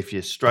say, look, if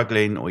you're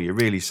struggling or you're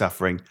really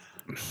suffering,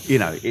 you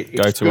know,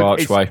 Go to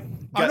Archway.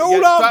 And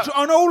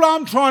all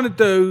I'm trying to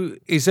do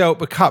is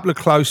help a couple of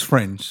close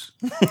friends.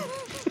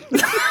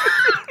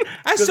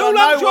 That's 'Cause all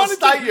I I'm know what trying to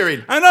state do. you're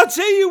in. And I'll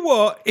tell you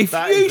what, if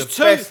That you is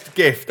the best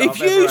gift I've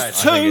ever had. I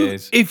think it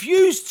is. if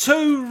you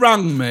two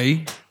rung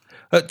me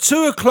at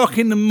 2:00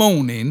 in the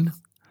morning,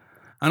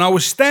 and I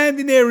was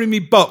standing there in my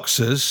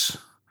boxers,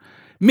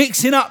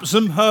 mixing up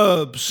some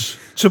herbs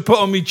to put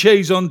on my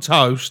cheese on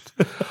toast,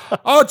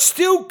 I'd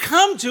still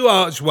come to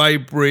Archway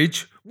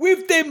Bridge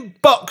with them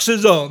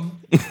boxers on.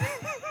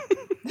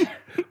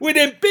 With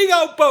them big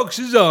old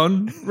boxers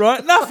on,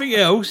 right? Nothing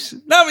else.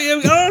 And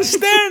I'd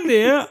stand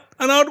there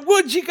and I'd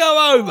watch you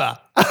go over.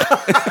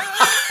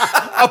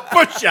 I'll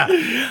push you.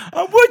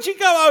 I'd watch you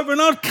go over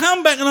and I'd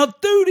come back and I'd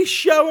do this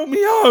show on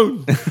my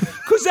own.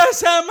 Because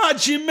that's how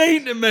much you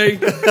mean to me.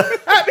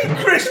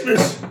 Happy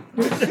Christmas.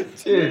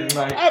 Cheers,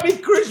 mate. Happy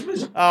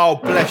Christmas. Oh,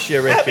 bless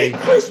you, Ricky.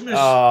 Happy Christmas.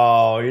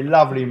 Oh, you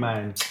lovely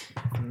man.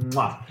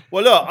 Mwah.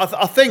 Well, look,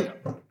 I think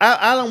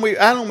how long we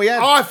had?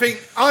 I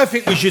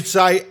think we should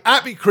say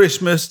Happy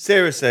Christmas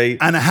Seriously,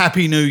 and a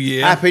Happy New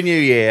Year. Happy New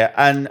Year,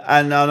 and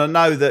I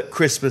know that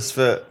Christmas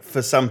for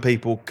some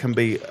people can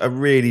be a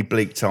really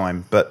bleak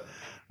time, but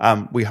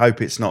we hope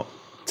it's not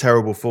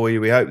terrible for you.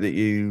 We hope that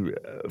you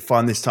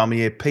find this time of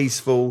year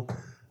peaceful,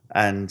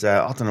 and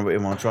I don't know what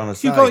I'm trying to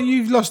say.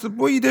 You've lost.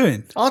 What are you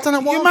doing? I don't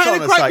know what You I'm made trying a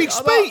to great say. big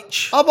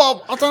speech. I don't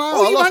know.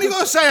 Oh, I you've lost only it. got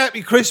to say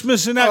Happy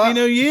Christmas and Happy right.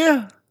 New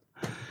Year.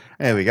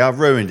 There we go. I've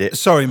ruined it.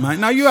 Sorry, mate.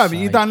 No, you haven't.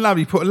 You've done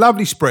lovely. Put a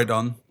lovely spread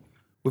on.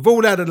 We've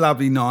all had a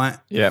lovely night.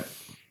 Yeah.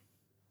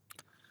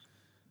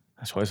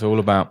 That's what it's all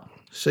about.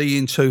 See you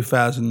in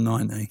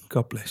 2019.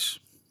 God bless.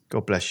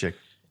 God bless you.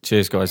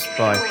 Cheers, guys.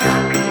 Bye.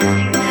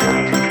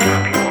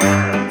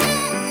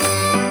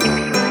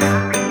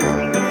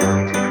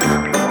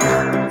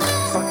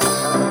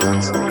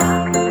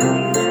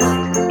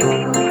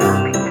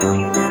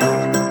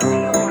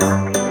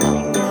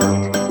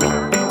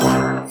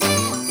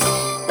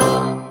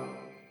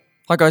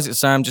 Hi guys, it's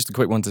Sam. Just a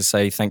quick one to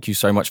say thank you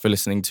so much for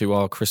listening to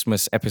our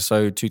Christmas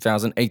episode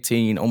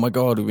 2018. Oh my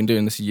God, we've been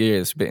doing this a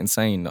year. It's a bit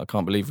insane. I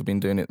can't believe we've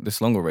been doing it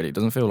this long already. It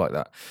doesn't feel like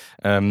that.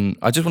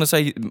 I just want to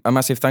say a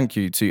massive thank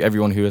you to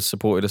everyone who has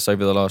supported us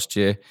over the last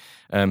year,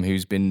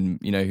 who's been,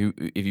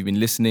 if you've been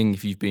listening,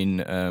 if you've been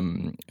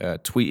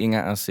tweeting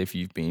at us, if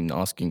you've been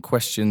asking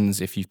questions,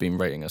 if you've been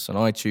rating us on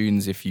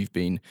iTunes, if you've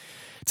been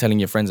telling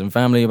your friends and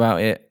family about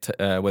it,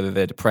 whether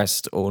they're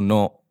depressed or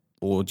not,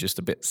 or just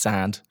a bit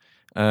sad.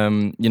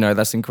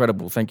 That's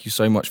incredible. Thank you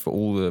so much for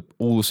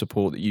all the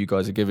support that you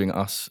guys are giving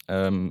us.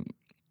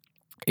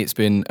 It's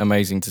been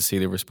amazing to see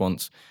the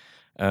response.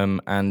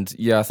 And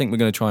yeah, I think we're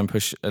going to try and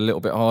push a little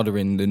bit harder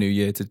in the new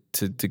year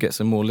to get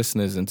some more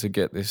listeners and to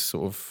get this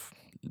sort of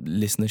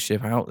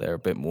listenership out there a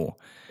bit more.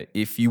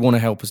 If you want to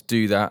help us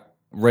do that,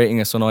 rating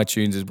us on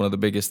iTunes is one of the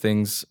biggest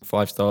things.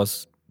 5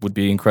 stars would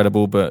be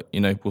incredible, but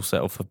we'll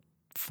settle for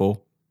 4,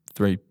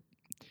 3,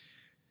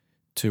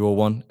 2 or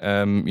 1.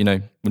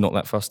 We're not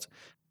that fussed.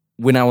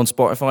 We're now on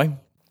Spotify.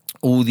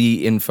 All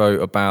the info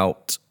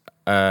about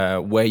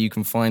where you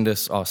can find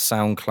us, our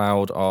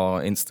SoundCloud,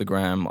 our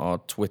Instagram, our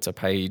Twitter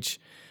page,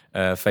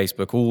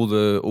 Facebook, all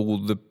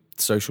the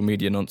social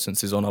media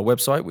nonsense is on our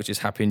website, which is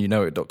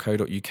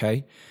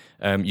happyandyouknowit.co.uk.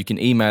 You can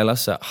email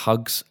us at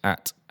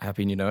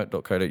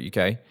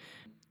hugs@happyandyouknowit.co.uk.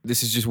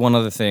 This is just one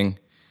other thing.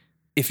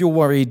 If you're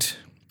worried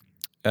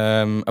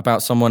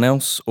about someone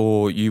else,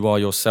 or you are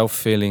yourself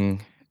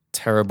feeling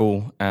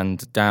terrible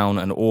and down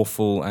and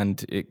awful,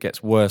 and it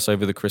gets worse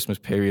over the Christmas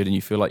period and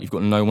you feel like you've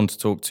got no one to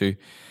talk to,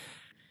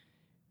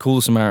 call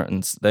the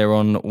Samaritans. They're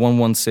on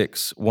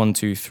 116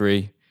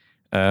 123.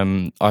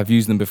 I've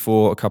used them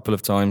before a couple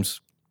of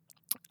times,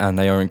 and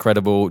they are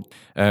incredible.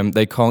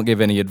 They can't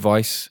give any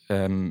advice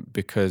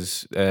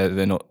because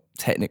they're not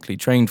technically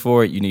trained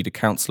for it. You need a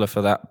counsellor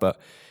for that, but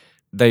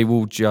they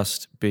will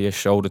just be a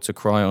shoulder to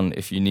cry on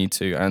if you need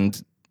to,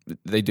 and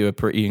they do a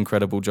pretty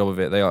incredible job of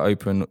it. They are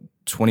open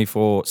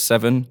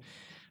 24/7,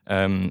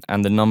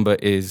 and the number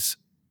is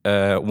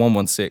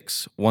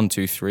 116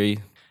 123,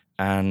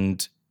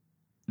 and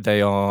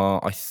they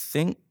are, I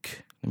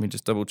think, let me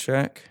just double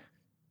check.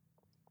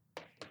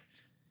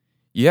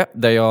 Yep,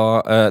 they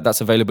are.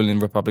 That's available in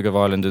Republic of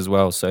Ireland as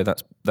well. So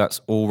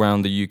that's all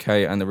around the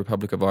UK and the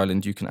Republic of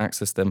Ireland. You can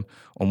access them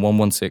on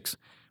 116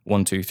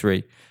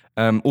 123.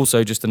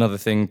 Also, just another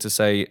thing to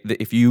say,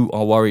 that if you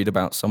are worried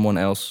about someone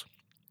else,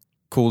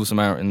 call the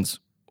Samaritans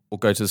or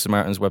go to the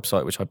Samaritans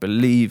website, which I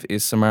believe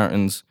is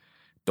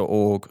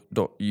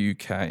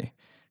samaritans.org.uk.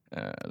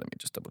 Let me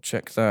just double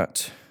check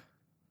that.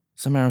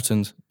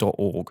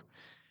 Samaritans.org.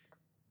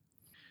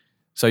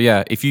 So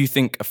yeah, if you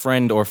think a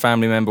friend or a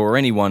family member or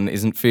anyone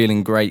isn't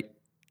feeling great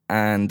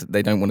and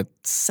they don't want to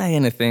say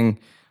anything,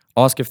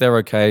 ask if they're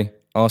okay,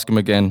 ask them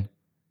again,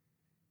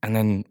 and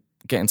then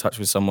get in touch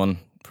with someone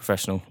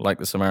professional like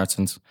the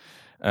Samaritans.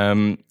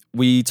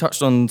 We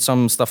touched on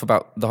some stuff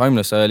about the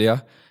homeless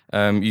earlier.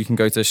 You can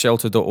go to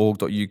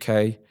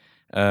shelter.org.uk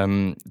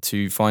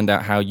to find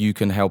out how you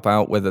can help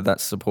out, whether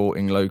that's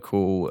supporting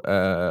local,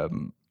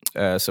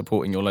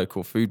 supporting your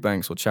local food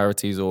banks or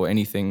charities or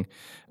anything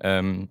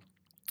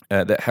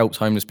that helps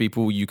homeless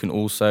people. You can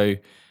also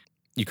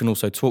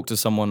talk to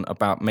someone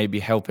about maybe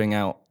helping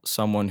out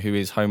someone who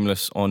is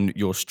homeless on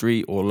your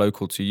street or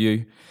local to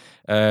you.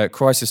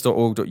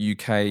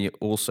 Crisis.org.uk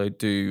also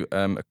do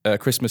a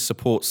Christmas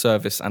support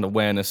service and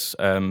awareness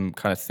kind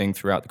of thing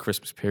throughout the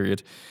Christmas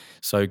period.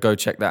 So go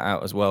check that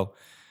out as well.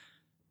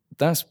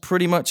 That's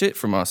pretty much it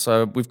from us.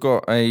 We've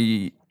got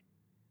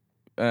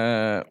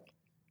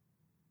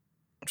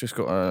just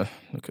got to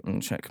look at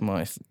and check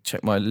my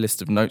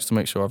list of notes to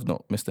make sure I've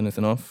not missed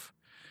anything off.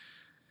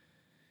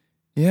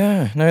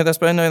 Yeah, that's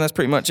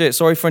pretty much it.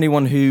 Sorry for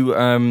anyone who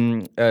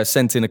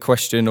sent in a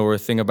question or a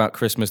thing about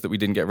Christmas that we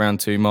didn't get around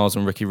to. Miles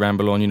and Ricky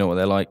ramble on, you know what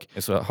they're like.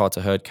 It's hard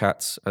to herd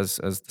cats, as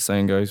the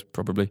saying goes,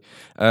 probably.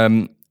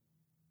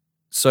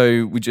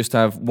 So we just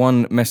have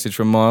one message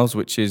from Miles,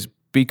 which is,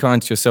 be kind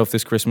to yourself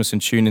this Christmas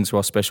and tune into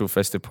our special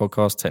festive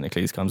podcast.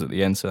 Technically, this comes at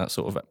the end, so that's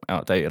sort of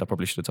outdated. I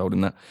probably should have told him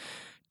that.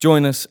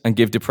 Join us and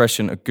give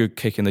depression a good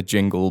kick in the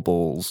jingle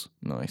balls.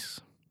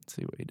 Nice. Let's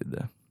see what he did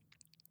there.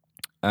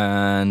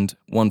 And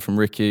one from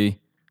Ricky.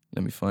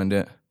 Let me find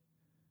it.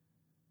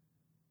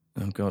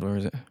 Oh, God, where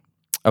is it?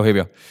 Oh, here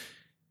we are.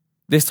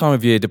 This time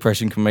of year,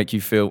 depression can make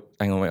you feel...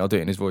 Hang on, wait, I'll do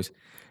it in his voice.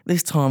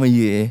 This time of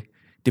year,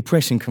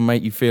 depression can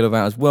make you feel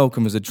about as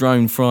welcome as a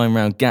drone flying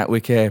around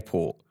Gatwick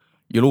Airport.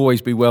 You'll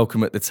always be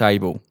welcome at the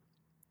table.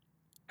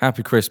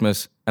 Happy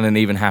Christmas and an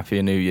even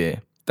happier New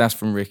Year. That's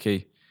from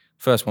Ricky.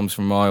 First one's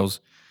from Miles.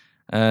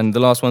 And the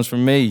last one's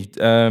from me.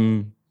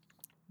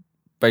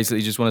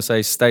 Basically, just want to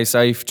say, stay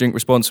safe, drink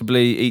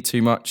responsibly, eat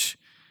too much.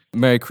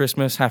 Merry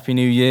Christmas, Happy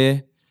New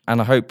Year. And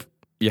I hope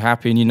you're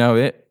happy and you know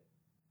it.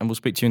 And we'll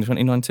speak to you in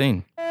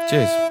 2019.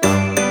 Cheers.